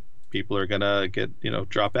game, and people are going to get,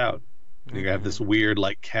 drop out. You're going to have this weird,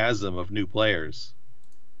 like, chasm of new players.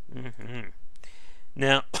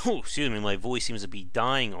 Now, excuse me, my voice seems to be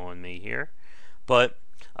dying on me here. But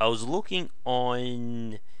I was looking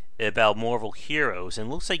on about Marvel Heroes, and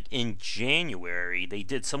it looks like in January they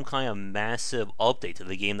did some kind of massive update to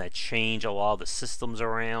the game that changed a lot of the systems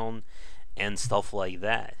around and stuff like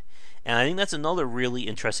that. And I think that's another really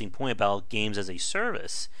interesting point about games as a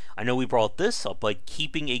service. I know we brought this up, but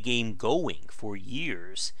keeping a game going for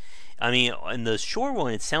years. I mean, in the short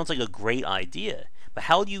run, it sounds like a great idea. But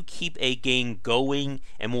how do you keep a game going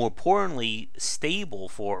and, more importantly, stable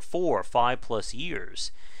for 4 or 5+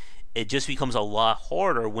 years? It just becomes a lot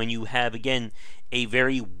harder when you have, again, a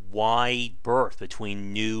very wide berth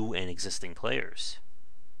between new and existing players.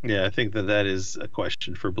 Yeah, I think that is a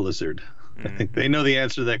question for Blizzard. I think they know the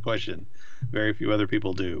answer to that question. Very few other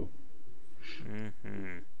people do.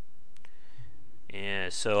 Yeah,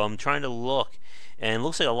 so I'm trying to look, and it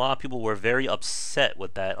looks like a lot of people were very upset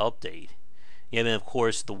with that update. Yeah, and of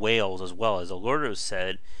course the whales as well, as Alberto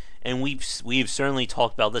said, and we've certainly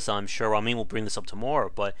talked about this. I'm sure. I mean, we'll bring this up tomorrow,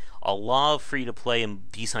 but a lot of free-to-play and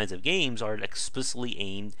these kinds of games are explicitly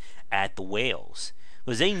aimed at the whales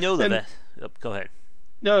because they know that. Go ahead.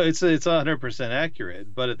 No, it's 100%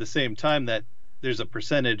 accurate, but at the same time that there's a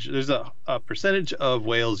percentage of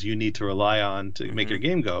whales you need to rely on to make your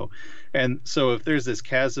game go, and so if there's this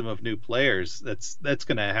chasm of new players, that's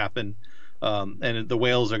going to happen, and the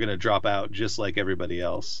whales are going to drop out just like everybody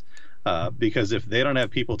else, because if they don't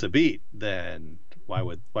have people to beat, then why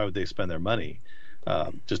would they spend their money?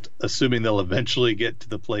 Just assuming they'll eventually get to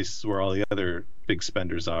the places where all the other big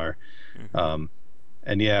spenders are.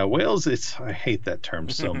 And yeah, whales, I hate that term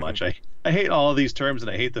so much. I hate all of these terms, and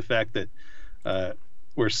I hate the fact that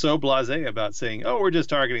we're so blasé about saying, oh, we're just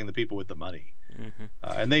targeting the people with the money.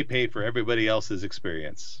 And they pay for everybody else's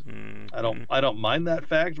experience. I don't mind that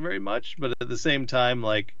fact very much, but at the same time,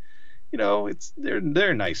 like,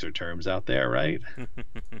 they're nicer terms out there, right?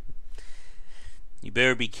 You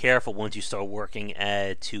better be careful once you start working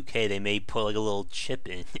at 2K. They may put like a little chip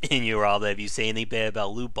in your wallet. If you say anything bad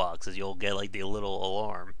about loot boxes, you'll get like the little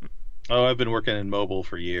alarm. Oh, I've been working in mobile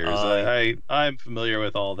for years. I'm familiar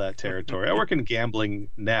with all that territory. I work in gambling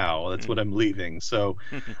now. That's what I'm leaving. So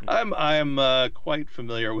I'm quite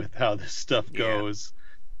familiar with how this stuff goes.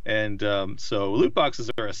 And so loot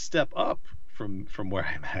boxes are a step up from where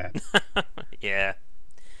I'm at. Yeah.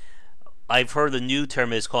 I've heard the new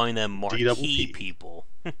term is calling them marquee people.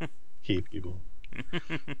 Key people.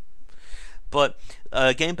 But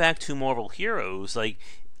getting back to Marvel Heroes, like,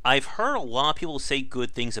 I've heard a lot of people say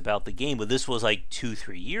good things about the game, but this was like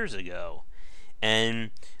 2-3 years ago.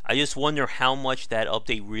 And I just wonder how much that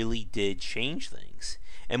update really did change things.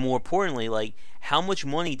 And more importantly, like, how much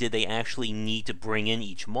money did they actually need to bring in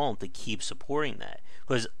each month to keep supporting that?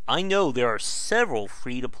 Because I know there are several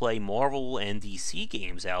free-to-play Marvel and DC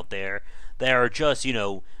games out there that are just,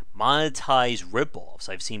 monetized ripoffs.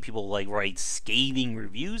 I've seen people like write scathing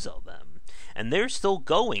reviews of them, and they're still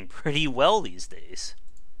going pretty well these days.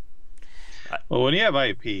 Well, when you have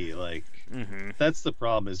IP, like that's the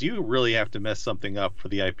problem, is you really have to mess something up for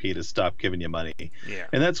the IP to stop giving you money. Yeah.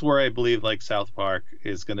 And that's where I believe like South Park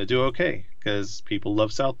is going to do okay, because people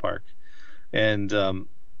love South Park. And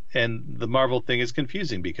the Marvel thing is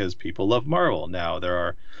confusing because people love Marvel. Now, there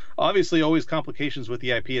are obviously always complications with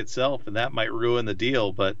the IP itself, and that might ruin the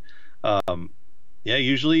deal. But yeah,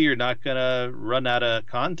 usually you're not going to run out of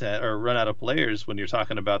content or run out of players when you're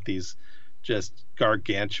talking about these just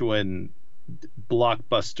gargantuan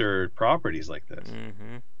blockbuster properties like this.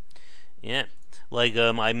 Yeah. Like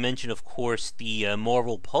I mentioned, of course, the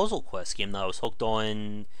Marvel Puzzle Quest game that I was hooked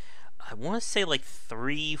on, I want to say like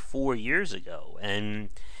 3-4 years ago. And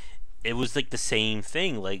it was like the same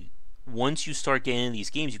thing. Like, once you start getting into these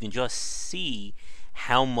games, you can just see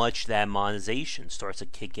how much that monetization starts to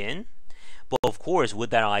kick in. But of course, with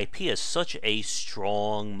that IP, it's such a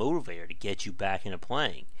strong motivator to get you back into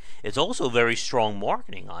playing. It's also a very strong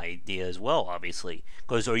marketing idea as well, obviously.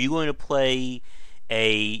 Because are you going to play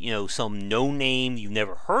some no-name you've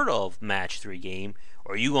never heard of match 3 game,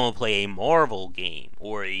 or are you going to play a Marvel game,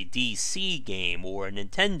 or a DC game, or a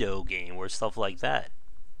Nintendo game, or stuff like that?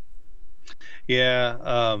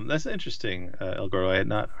 Yeah, that's interesting, El Gordo. I had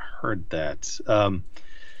not heard that.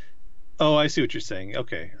 Oh, I see what you're saying.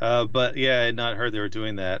 Okay, but yeah, I had not heard they were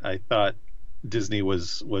doing that. I thought Disney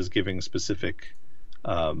was giving specific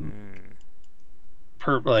IP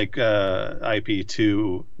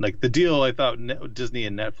to like the deal. I thought Disney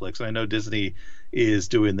and Netflix, and I know Disney is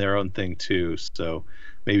doing their own thing too. So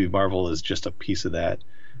maybe Marvel is just a piece of that.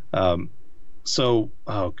 So,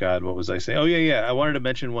 oh God, what was I saying? Oh yeah. I wanted to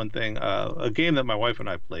mention one thing. A game that my wife and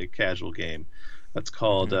I play, casual game. That's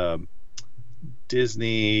called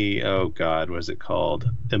Disney. Oh God, what is it called?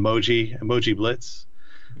 Emoji Blitz.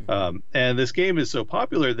 And this game is so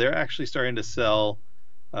popular, they're actually starting to sell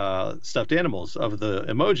stuffed animals of the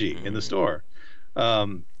emoji in the store.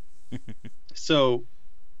 So,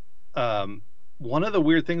 one of the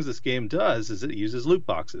weird things this game does is it uses loot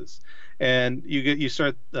boxes, and you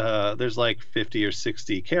start there's like 50 or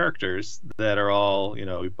 60 characters that are all,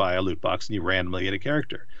 you buy a loot box and you randomly get a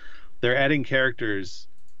character. They're adding characters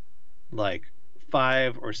like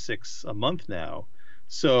 5 or 6 a month now.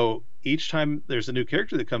 So each time there's a new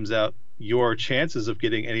character that comes out, your chances of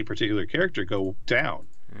getting any particular character go down.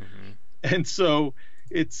 And so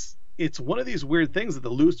it's one of these weird things that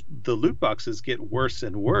the loot boxes get worse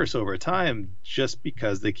and worse over time just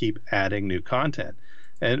because they keep adding new content.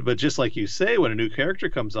 But just like you say, when a new character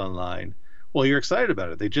comes online, well, you're excited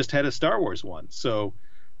about it. They just had a Star Wars one, so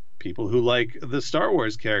people who like the Star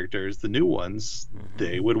Wars characters, the new ones,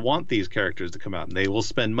 they would want these characters to come out, and they will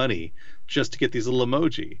spend money just to get these little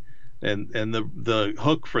emoji. And the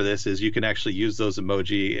hook for this is you can actually use those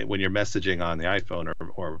emoji when you're messaging on the iPhone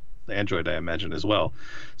or Android, I imagine, as well.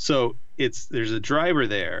 So there's a driver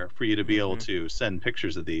there for you to be able to send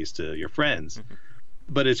pictures of these to your friends.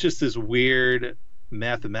 But it's just this weird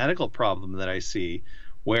mathematical problem that I see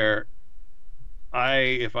where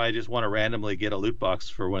if I just want to randomly get a loot box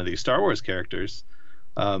for one of these Star Wars characters,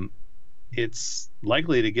 it's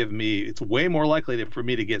way more likely for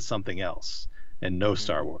me to get something else and no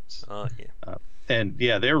Star Wars. Oh yeah. And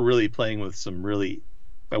yeah, they're really playing with some really,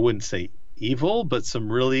 I wouldn't say evil, but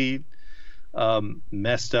some really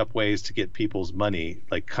messed up ways to get people's money,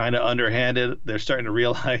 like kind of underhanded. They're starting to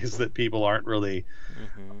realize that people aren't really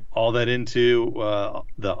all that into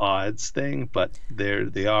the odds thing, but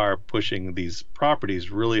they are pushing these properties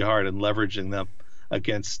really hard and leveraging them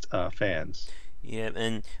against fans. Yeah,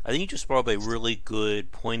 and I think you just brought up a really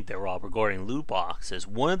good point there, Rob, regarding loot boxes.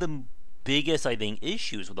 One of the biggest, I think,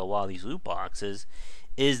 issues with a lot of these loot boxes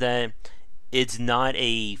is that it's not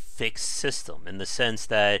a fixed system, in the sense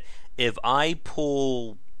that if I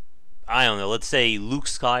pull, I don't know, let's say Luke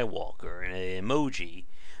Skywalker in an emoji,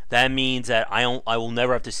 that means that I will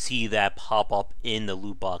never have to see that pop up in the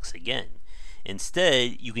loot box again.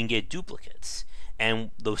 Instead, you can get duplicates,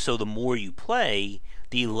 and so the more you play,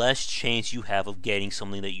 the less chance you have of getting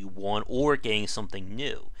something that you want or getting something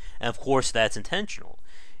new. And of course, that's intentional.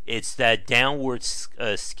 It's that downward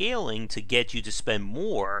scaling to get you to spend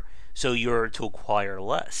more, so you're to acquire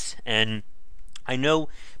less. And I know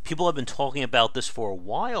people have been talking about this for a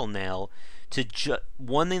while now.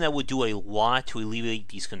 One thing that would do a lot to alleviate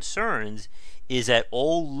these concerns is that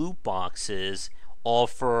all loot boxes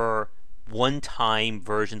offer one-time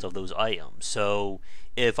versions of those items. So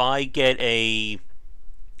if I get a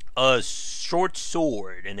a short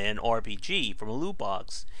sword in an RPG from a loot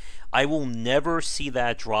box, I will never see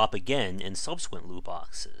that drop again in subsequent loot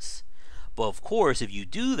boxes. But of course, if you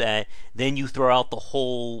do that, then you throw out the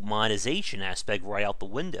whole monetization aspect right out the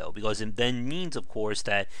window, because it then means, of course,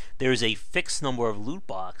 that there's a fixed number of loot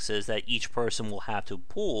boxes that each person will have to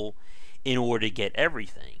pull in order to get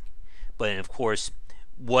everything. But of course,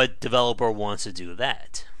 what developer wants to do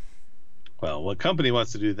that? Well, what company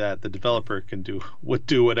wants to do that? The developer can would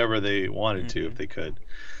do whatever they wanted to if they could.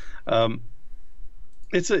 Um,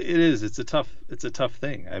 it's a tough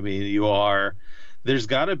thing. I mean, there's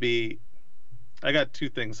got to be. I got two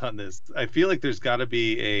things on this. I feel like there's got to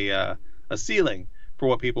be a ceiling for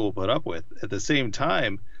what people will put up with. At the same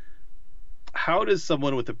time, how does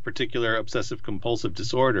someone with a particular obsessive compulsive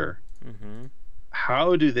disorder,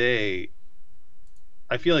 how do they?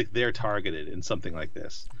 I feel like they're targeted in something like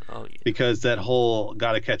this. Oh, yeah. Because that whole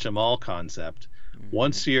gotta catch 'em all concept,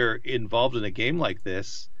 once you're involved in a game like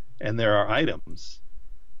this and there are items,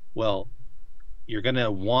 well, you're going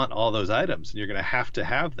to want all those items and you're going to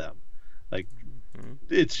have them. Like,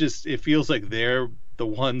 it's just, it feels like they're the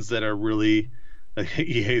ones that are really,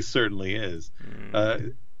 EA certainly is.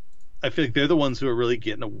 I feel like they're the ones who are really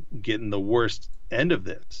getting the worst end of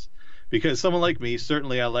this. Because someone like me,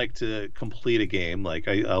 certainly I like to complete a game. Like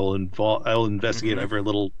I will investigate every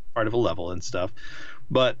little part of a level and stuff.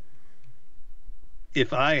 But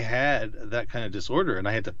if I had that kind of disorder and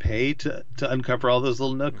I had to pay to uncover all those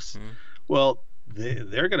little nooks, well,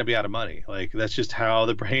 they're going to be out of money. Like, that's just how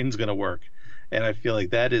the brain's going to work. And I feel like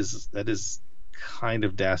that is kind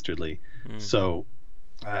of dastardly. So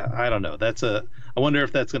I don't know. I wonder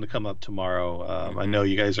if that's going to come up tomorrow. I know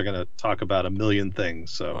you guys are going to talk about a million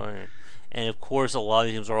things. So. Right. And of course, a lot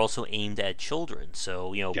of games are also aimed at children.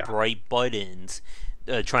 So, bright buttons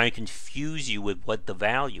trying to confuse you with what the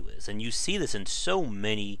value is. And you see this in so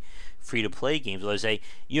many free-to-play games where they say,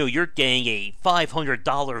 you're getting a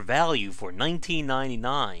 $500 value for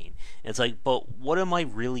 $19.99. And it's like, but what am I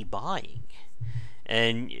really buying?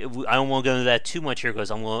 And I don't want to go into that too much here because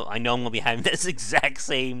I know I'm going to be having this exact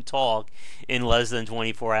same talk in less than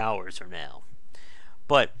 24 hours from now.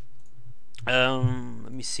 But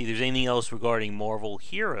let me see. If there's anything else regarding Marvel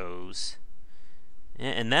Heroes,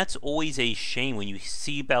 and that's always a shame when you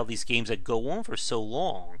see about these games that go on for so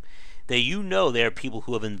long. That there are people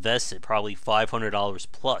who have invested probably $500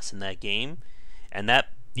 plus in that game, and that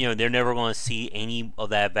they're never going to see any of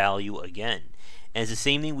that value again. And it's the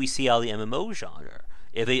same thing we see out of the MMO genre.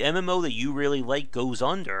 If a MMO that you really like goes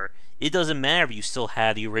under, it doesn't matter if you still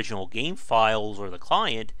have the original game files or the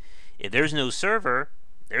client. If there's no server,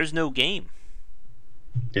 there's no game.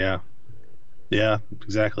 Yeah,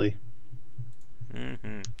 exactly.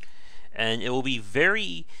 And it will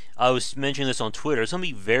be I was mentioning this on Twitter, it's going to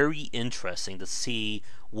be very interesting to see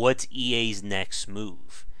what's EA's next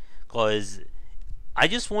move. Because I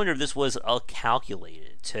just wonder if this was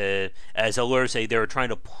calculated to, as alerts say, they were trying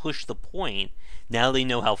to push the point. Now they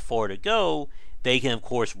know how far to go. They can, of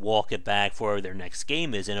course, walk it back for where their next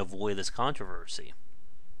game is and avoid this controversy.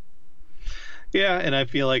 Yeah, and I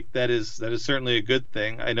feel like that is certainly a good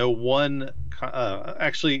thing. I know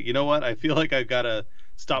actually, you know what? I feel like I've got to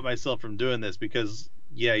stop myself from doing this because,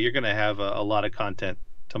 you're going to have a lot of content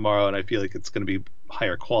tomorrow, and I feel like it's going to be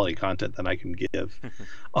higher quality content than I can give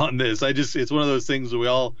on this. It's one of those things where we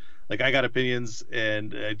all, like, I got opinions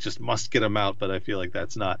and I just must get them out, but I feel like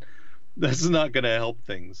that's not going to help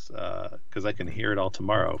things because I can hear it all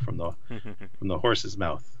tomorrow from the horse's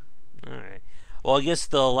mouth. All right. Well, I guess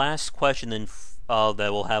the last question then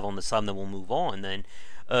that we'll have on the side, then we'll move on. Then,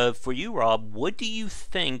 for you, Rob, what do you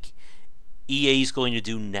think EA is going to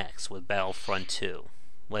do next with Battlefront 2?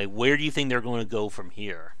 Like, where do you think they're going to go from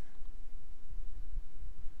here?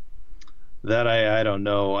 That I don't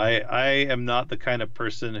know. I am not the kind of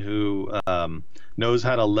person who knows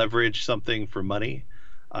how to leverage something for money.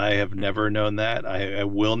 I have never known that. I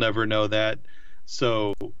will never know that.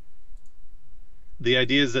 So the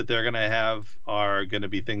ideas that they're going to have are going to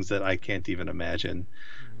be things that I can't even imagine.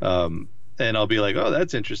 And I'll be like, oh,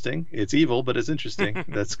 that's interesting. It's evil, but it's interesting.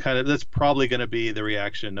 That's probably going to be the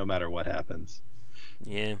reaction no matter what happens.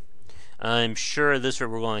 Yeah. I'm sure this we're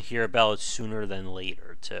going to hear about sooner than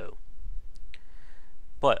later, too.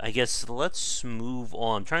 But I guess let's move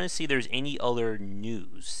on. I'm trying to see if there's any other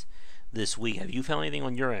news this week. Have you found anything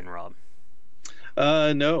on your end, Rob?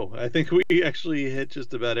 No. I think we actually hit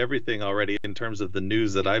just about everything already in terms of the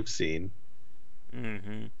news that I've seen.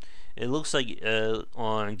 It looks like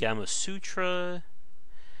on Gamma Sutra,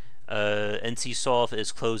 NCSoft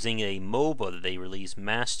is closing a MOBA that they released,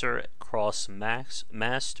 Master Cross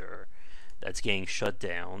Master, that's getting shut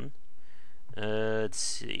down. Let's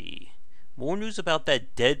see. More news about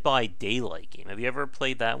that Dead by Daylight game. Have you ever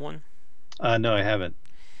played that one? No, I haven't.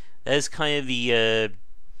 That is kind of the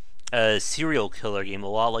serial killer game, a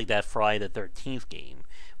lot like that Friday the 13th game,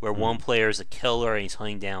 where one Mm. player is a killer and he's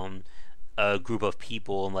hunting down a group of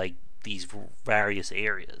people in like these various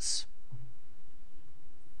areas.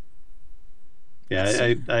 Yeah,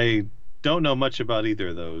 It's I don't know much about either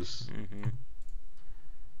of those. mm-hmm.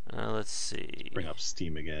 Let's see. Bring up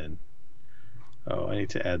Steam again. Oh, I need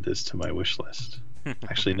to add this to my wish list.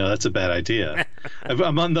 Actually, no, that's a bad idea.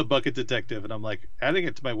 I'm on the Bucket Detective, and I'm like, adding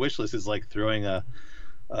it to my wish list is like throwing a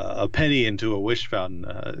penny into a wish fountain.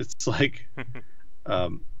 It's like,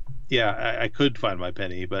 yeah, I could find my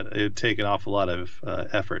penny, but it'd take an awful lot of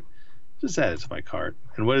effort. Just add it to my cart.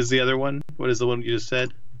 And what is the other one? What is the one you just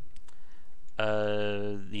said?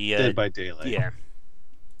 The Dead by Daylight. Yeah,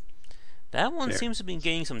 that one There. seems to be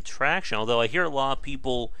gaining some traction. Although I hear a lot of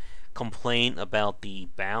people complain about the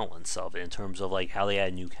balance of it in terms of like how they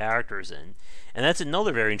add new characters in, and that's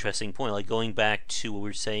another very interesting point. Like going back to what we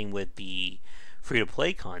were saying with the free to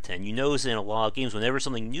play content, you notice in a lot of games, whenever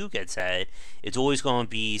something new gets added, it's always going to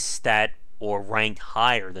be stat or ranked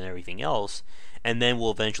higher than everything else, and then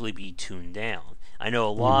will eventually be tuned down. I know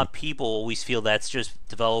a lot of people always feel that's just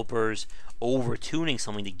developers over tuning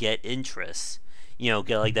something to get interest. You know,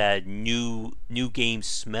 get like that new game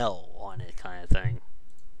smell on it kind of thing.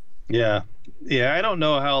 Yeah. Yeah, I don't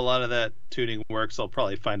know how a lot of that tuning works. I'll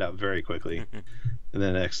probably find out very quickly in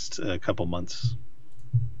the next couple months.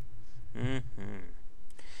 Mm-hmm.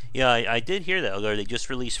 Yeah, I did hear that. Although they just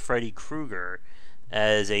released Freddy Krueger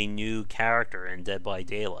as a new character in Dead by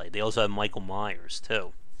Daylight. They also have Michael Myers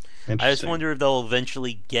too. I just Interesting. wonder if they'll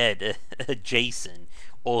eventually get a Jason,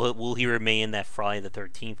 or will he remain in that Friday the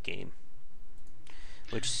 13th game?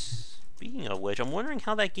 Which, speaking of which, I'm wondering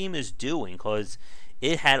how that game is doing because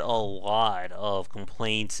it had a lot of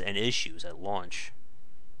complaints and issues at launch.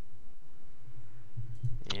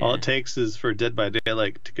 All Yeah. it takes is for Dead by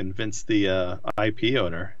Daylight to convince the IP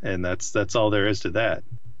owner, and that's all there is to that.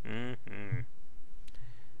 Mm-hmm.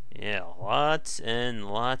 Yeah, lots and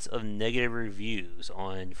lots of negative reviews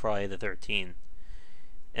on Friday the 13th.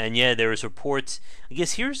 And yeah, there was reports. I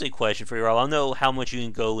guess here's a question for you, Rob. I don't know how much you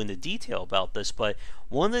can go into detail about this, but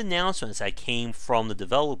one of the announcements that came from the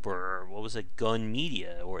developer, what was it, Gun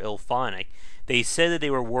Media or Ilphonic, they said that they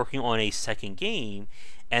were working on a second game,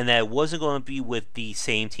 and that it wasn't going to be with the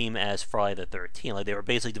same team as Friday the 13th. Like they were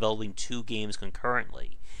basically developing two games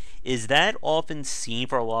concurrently. Is that often seen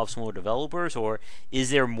for a lot of smaller developers, or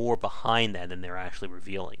is there more behind that than they're actually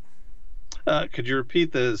revealing? Could you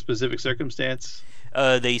repeat the specific circumstance?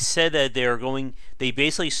 They said that they're going. They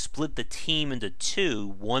basically split the team into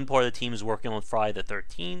two. One part of the team is working on Friday the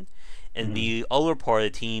 13th, and Hmm. the other part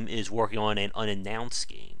of the team is working on an unannounced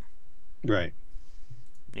game. Right.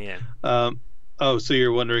 Yeah, Oh, so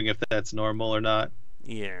you're wondering if that's normal or not?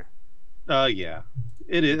 yeah. Yeah,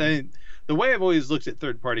 it is. I mean, the way I've always looked at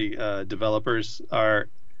third-party developers are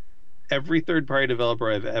every third-party developer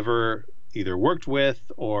I've ever either worked with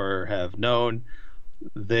or have known,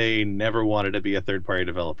 they never wanted to be a third-party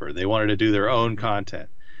developer. They wanted to do their own Mm-hmm. content.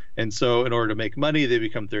 And so in order to make money, they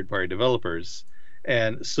become third-party developers.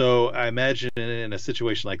 And so I imagine in a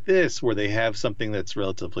situation like this where they have something that's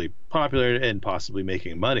relatively popular and possibly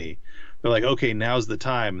making money, they're like, okay, now's the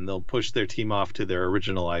time, and they'll push their team off to their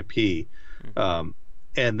original IP. Mm-hmm.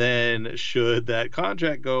 And then should that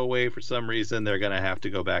contract go away for some reason, they're going to have to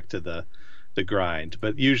go back to the grind.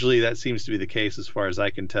 But usually that seems to be the case as far as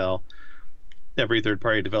I can tell. Every third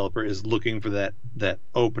party developer is looking for that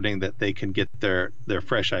opening that they can get their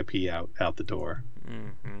fresh IP out the door.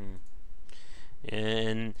 Mm-hmm.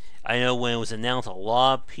 And I know when it was announced, a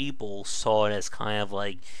lot of people saw it as kind of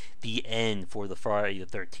like the end for the Friday the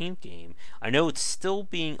 13th game. I know it's still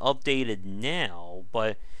being updated now,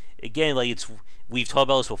 but again, like we've talked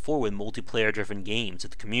about this before with multiplayer driven games.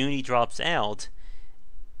 If the community drops out,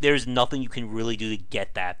 there's nothing you can really do to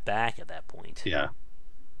get that back at that point. Yeah.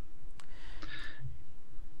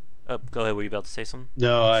 Go ahead. Were you about to say something?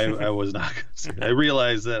 No, I was not going to say that. I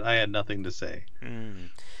realized that I had nothing to say. Mm.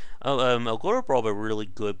 Oh, Algora brought up a really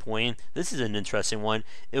good point. This is an interesting one.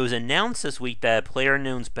 It was announced this week that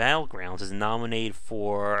PlayerUnknown's Battlegrounds is nominated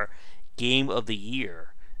for Game of the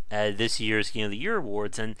Year at this year's Game of the Year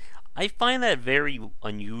Awards, and I find that very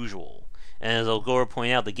unusual. And as Algora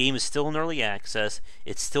pointed out, the game is still in early access.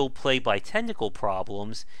 It's still plagued by technical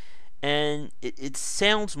problems, and it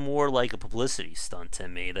sounds more like a publicity stunt to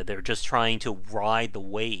me that they're just trying to ride the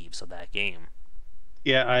waves of that game.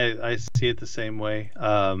 Yeah, I see it the same way.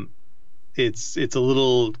 It's a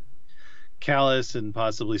little callous and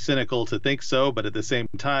possibly cynical to think so, but at the same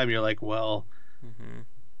time, you're like, well, Mm-hmm.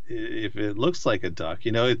 if it looks like a duck,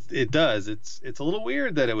 it does. It's a little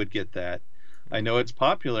weird that it would get that. I know it's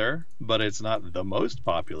popular, but it's not the most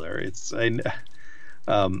popular.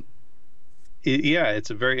 Um, yeah, it's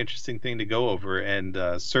a very interesting thing to go over, and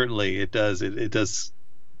certainly it does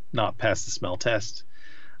not pass the smell test.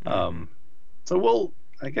 Mm-hmm. So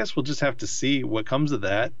I guess we'll just have to see what comes of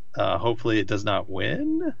that. Hopefully, it does not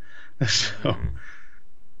win. So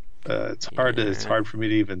Mm-hmm. it's Yeah. hard for me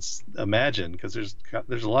to even imagine because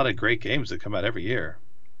there's a lot of great games that come out every year.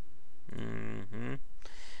 Mm-hmm.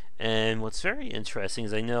 And what's very interesting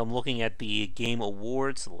is I know I'm looking at the Game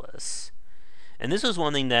Awards list. And this was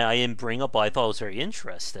one thing that I didn't bring up, but I thought was very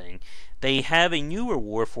interesting. They have a new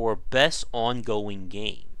award for Best Ongoing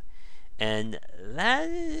Game. And that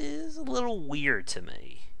is a little weird to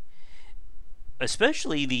me,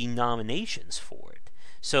 especially the nominations for it.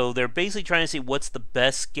 So they're basically trying to see what's the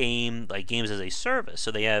best game, like games as a service.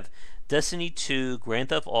 So they have Destiny 2, Grand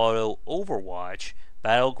Theft Auto, Overwatch,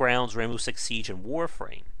 Battlegrounds, Rainbow Six Siege, and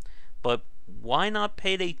Warframe. But why not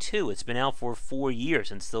Payday 2? It's been out for 4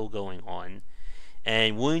 years and still going on.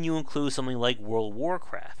 And wouldn't you include something like World of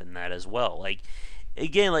Warcraft in that as well? Like,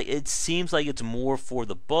 again, like it seems like it's more for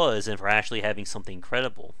the buzz than for actually having something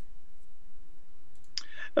credible.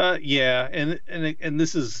 Yeah, and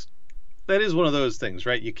that is one of those things,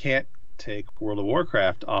 right? You can't take World of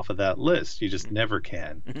Warcraft off of that list. You just never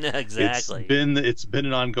can. Exactly. It's been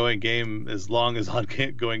an ongoing game as long as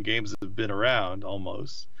ongoing games have been around,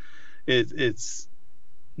 almost. It's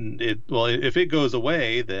well, if it goes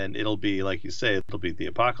away, then it'll be like you say, it'll be the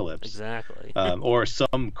apocalypse, Exactly. or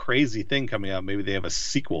some crazy thing coming out. Maybe they have a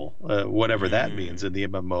sequel, whatever that means in the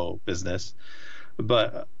MMO business.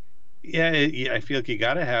 But I feel like you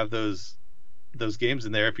got to have those games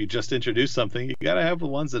in there. If you just introduce something, you got to have the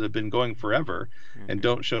ones that have been going forever and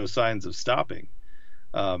don't show signs of stopping.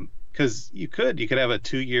 Because you could have a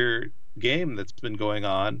 2-year game that's been going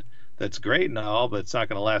on that's great and all, but it's not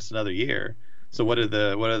going to last another year. So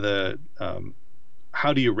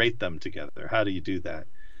how do you rate them together? How do you do that?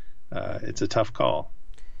 It's a tough call.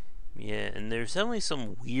 Yeah, and there's definitely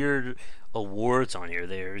some weird awards on here.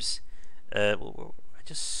 I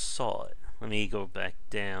just saw it. Let me go back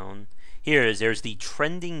down. There's the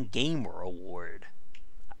Trending Gamer Award.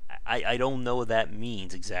 I don't know what that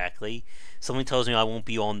means exactly. Something tells me I won't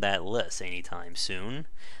be on that list anytime soon.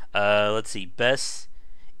 Let's see, Best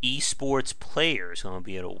Esports Player is going to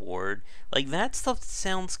be an award. Like, that stuff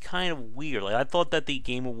sounds kind of weird. Like, I thought that the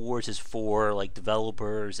Game Awards is for like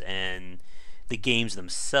developers and the games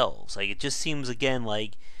themselves. Like, it just seems again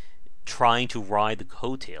like trying to ride the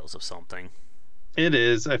coattails of something. It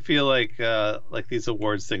is. I feel like these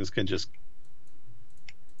awards things can just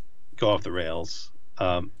go off the rails.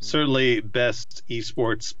 Certainly, best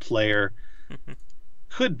esports player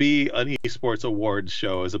could be an esports awards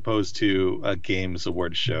show as opposed to a games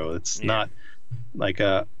awards show. It's not like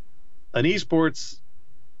an esports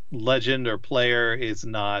legend or player is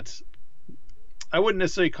not. I wouldn't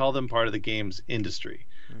necessarily call them part of the games industry.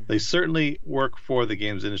 They certainly work for the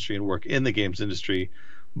games industry and work in the games industry,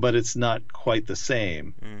 but it's not quite the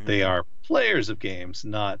same. They are players of games,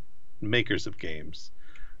 not makers of games.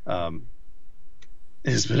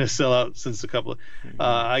 It's been a sellout since a couple of.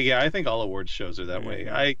 I think all awards shows are that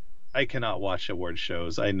way. I cannot watch award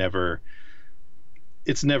shows.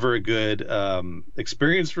 It's never a good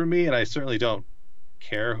experience for me, and I certainly don't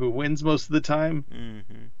care who wins most of the time.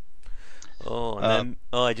 Oh, and then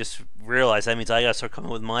I just realized that means I gotta start coming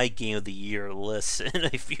with my Game of the Year list in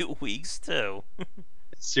a few weeks too.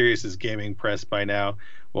 Serious as gaming press by now.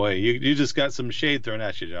 Boy, you just got some shade thrown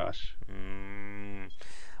at you, Josh.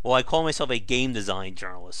 Well, I call myself a game design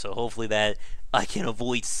journalist, so hopefully that I can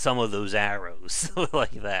avoid some of those arrows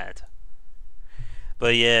like that.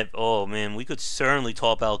 But yeah, oh man, we could certainly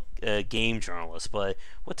talk about game journalists, but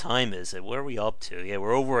what time is it? What are we up to? Yeah,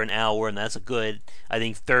 we're over an hour, and that's a good, I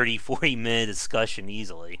think, 30, 40-minute discussion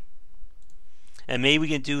easily. And maybe we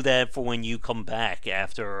can do that for when you come back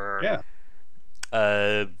after,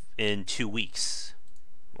 in 2 weeks.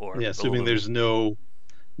 Assuming there's no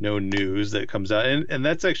news that comes out, and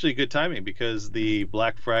that's actually good timing because the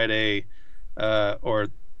Black Friday, or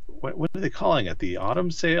what are they calling it? The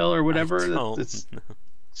autumn sale or whatever. I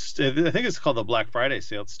think it's called the Black Friday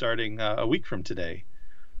sale. It's starting a week from today,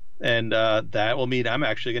 and that will mean I'm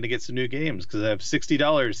actually going to get some new games because I have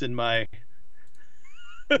 $60 in my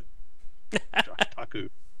Taku.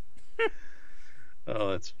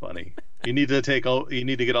 Oh, that's funny. You need to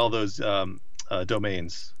get all those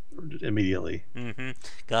domains immediately.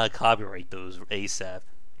 Gotta copyright those ASAP.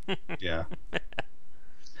 Yeah.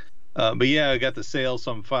 But yeah, I got the sale,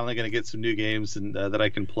 so I'm finally going to get some new games and that I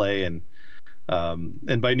can play. And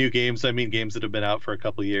by new games, I mean games that have been out for a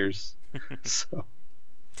couple years. So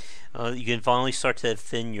You can finally start to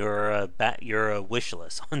thin your wish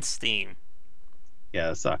list on Steam.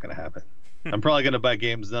 yeah, it's not going to happen. I'm probably going to buy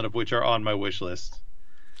games none of which are on my wish list.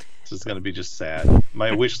 This is going to be just sad.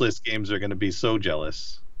 My wish list games are going to be so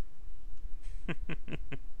jealous.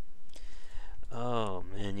 Oh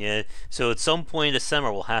man, yeah. So at some point in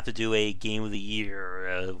December, we'll have to do a Game of the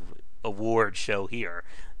Year award show here.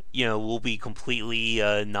 We'll be completely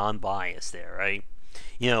non-biased there, right?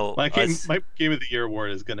 My game of the year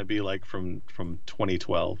award is going to be like from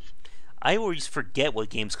 2012. I always forget what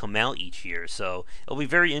games come out each year, so it'll be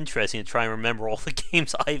very interesting to try and remember all the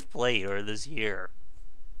games I've played or this year.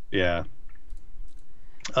 Yeah.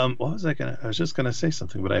 What was I was just gonna say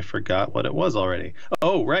something, but I forgot what it was already.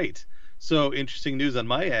 Oh, right. So interesting news on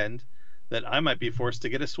my end that I might be forced to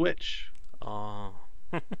get a Switch. Oh.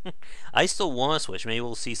 I still want a Switch. Maybe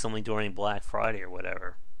we'll see something during Black Friday or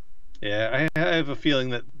whatever. Yeah, I have a feeling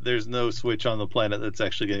that there's no Switch on the planet that's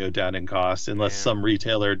actually going to go down in cost unless some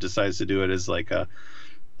retailer decides to do it as like a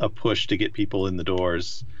push to get people in the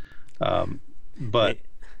doors. But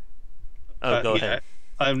go ahead.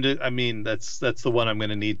 I mean, that's the one I'm going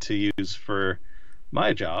to need to use for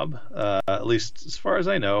my job. At least as far as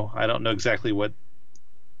I know. I don't know exactly what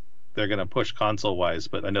they're going to push console wise,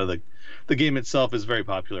 but I know the game itself is very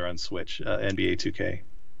popular on Switch. NBA 2K.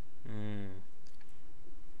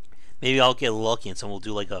 Maybe I'll get lucky and someone will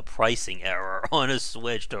do like a pricing error on a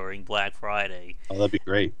Switch during Black Friday. Oh, that'd be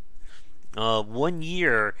great. One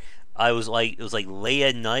year, it was like late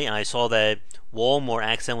at night, and I saw that Walmart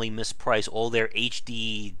accidentally mispriced all their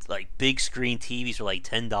HD like big screen TVs for like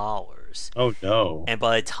 $10. Oh no! And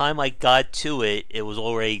by the time I got to it, it was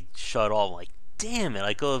already shut off. I'm like, damn it!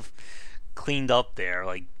 I could have cleaned up there.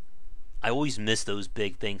 Like, I always miss those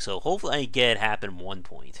big things. So hopefully, I get it happen at one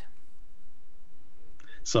point.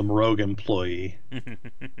 Some rogue employee.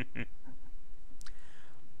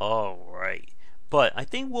 All right. But I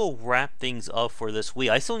think we'll wrap things up for this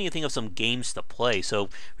week. I still need to think of some games to play. So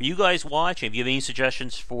for you guys watching, if you have any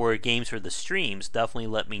suggestions for games for the streams, definitely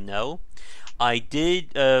let me know. I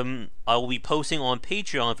will be posting on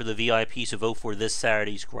Patreon for the VIPs to vote for this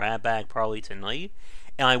Saturday's grab bag probably tonight.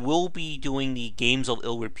 And I will be doing the Games of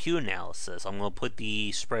Ill Repute analysis. I'm going to put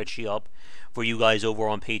the spreadsheet up for you guys over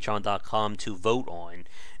on patreon.com to vote on.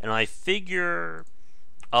 And I figure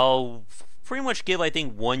I'll pretty much give, I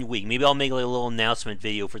think, 1 week. Maybe I'll make like a little announcement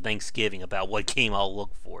video for Thanksgiving about what game I'll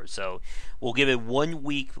look for. So we'll give it 1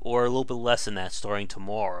 week or a little bit less than that starting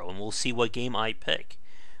tomorrow. And we'll see what game I pick.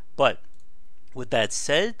 But with that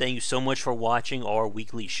said, thank you so much for watching our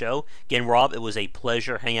weekly show. Again, Rob, it was a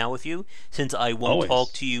pleasure hanging out with you. Since I won't Always.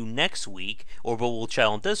 talk to you next week, or we'll chat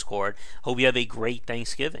on Discord, hope you have a great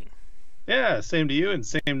Thanksgiving. Yeah, same to you and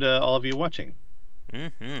same to all of you watching.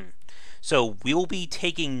 So we'll be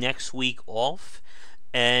taking next week off,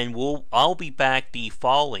 and I'll be back the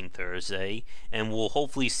following Thursday, and we'll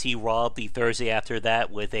hopefully see Rob the Thursday after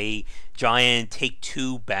that with a giant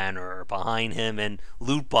Take-Two banner behind him and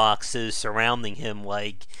loot boxes surrounding him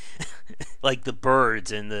like like the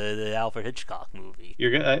birds in the Alfred Hitchcock movie.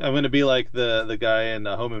 I'm going to be like the guy in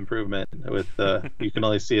Home Improvement with you can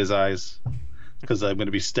only see his eyes because I'm going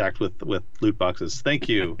to be stacked with loot boxes. Thank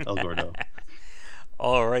you, El Gordo.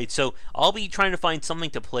 Alright, so I'll be trying to find something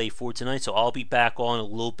to play for tonight, so I'll be back on a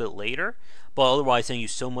little bit later. But otherwise, thank you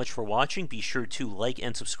so much for watching. Be sure to like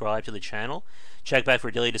and subscribe to the channel. Check back for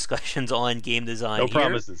daily discussions on game design No here,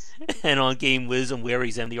 promises. and on game wisdom, where we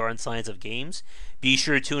examine the art and science of games. Be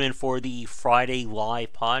sure to tune in for the Friday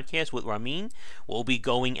live podcast with Ramin. We'll be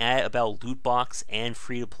going at about loot box and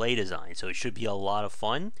free-to-play design, so it should be a lot of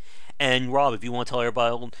fun. And Rob, if you want to tell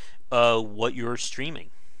everybody what you're streaming.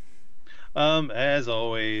 As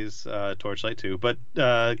always, Torchlight 2. But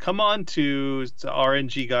come on to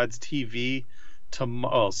RNG Gods TV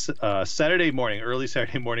tomorrow, Saturday morning, early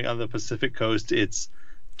Saturday morning on the Pacific Coast. It's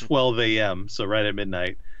 12 a.m., so right at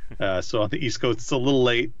midnight. So on the East Coast, it's a little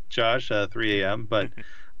late, Josh, 3 a.m. But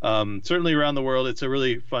certainly around the world, it's a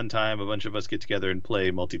really fun time. A bunch of us get together and play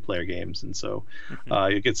multiplayer games. And so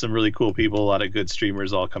you get some really cool people, a lot of good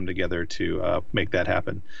streamers all come together to make that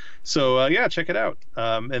happen. So yeah, check it out.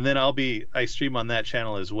 And then I stream on that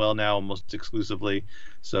channel as well now, almost exclusively.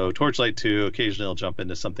 So Torchlight 2, occasionally I'll jump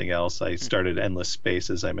into something else. I started Endless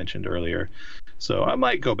Space, as I mentioned earlier. So I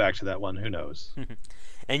might go back to that one. Who knows?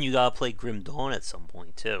 And you gotta play Grim Dawn at some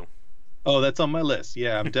point, too. Oh, that's on my list.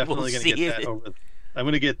 Yeah, I'm definitely going to get that over. I'm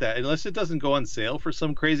gonna get that unless it doesn't go on sale for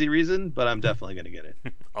some crazy reason, but I'm definitely gonna get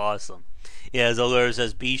it. Awesome. Yeah, as Alora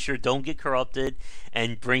says, be sure don't get corrupted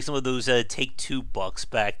and bring some of those Take-Two bucks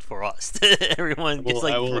back for us. Everyone gets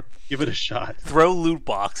I will give it a shot. Throw loot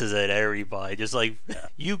boxes at everybody, just like Yeah.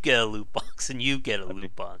 you get a loot box and you get a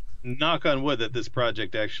loot box. Knock on wood that this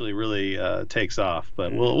project actually really takes off,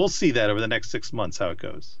 but we'll see that over the next 6 months how it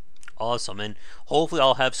goes. Awesome, and hopefully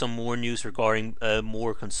I'll have some more news regarding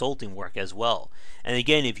more consulting work as well. And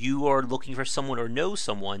again, if you are looking for someone or know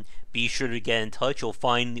someone, be sure to get in touch. You'll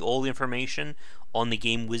find all the information on the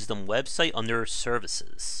Game Wisdom website under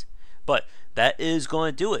services. But that is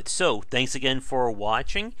going to do it. So thanks again for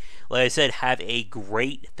watching. Like I said, have a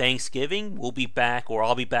great Thanksgiving. We'll be back, or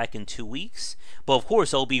I'll be back in 2 weeks. But of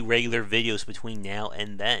course, there'll be regular videos between now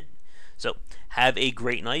and then. So have a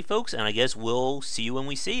great night, folks, and I guess we'll see you when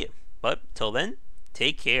we see you. But till then,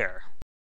 take care.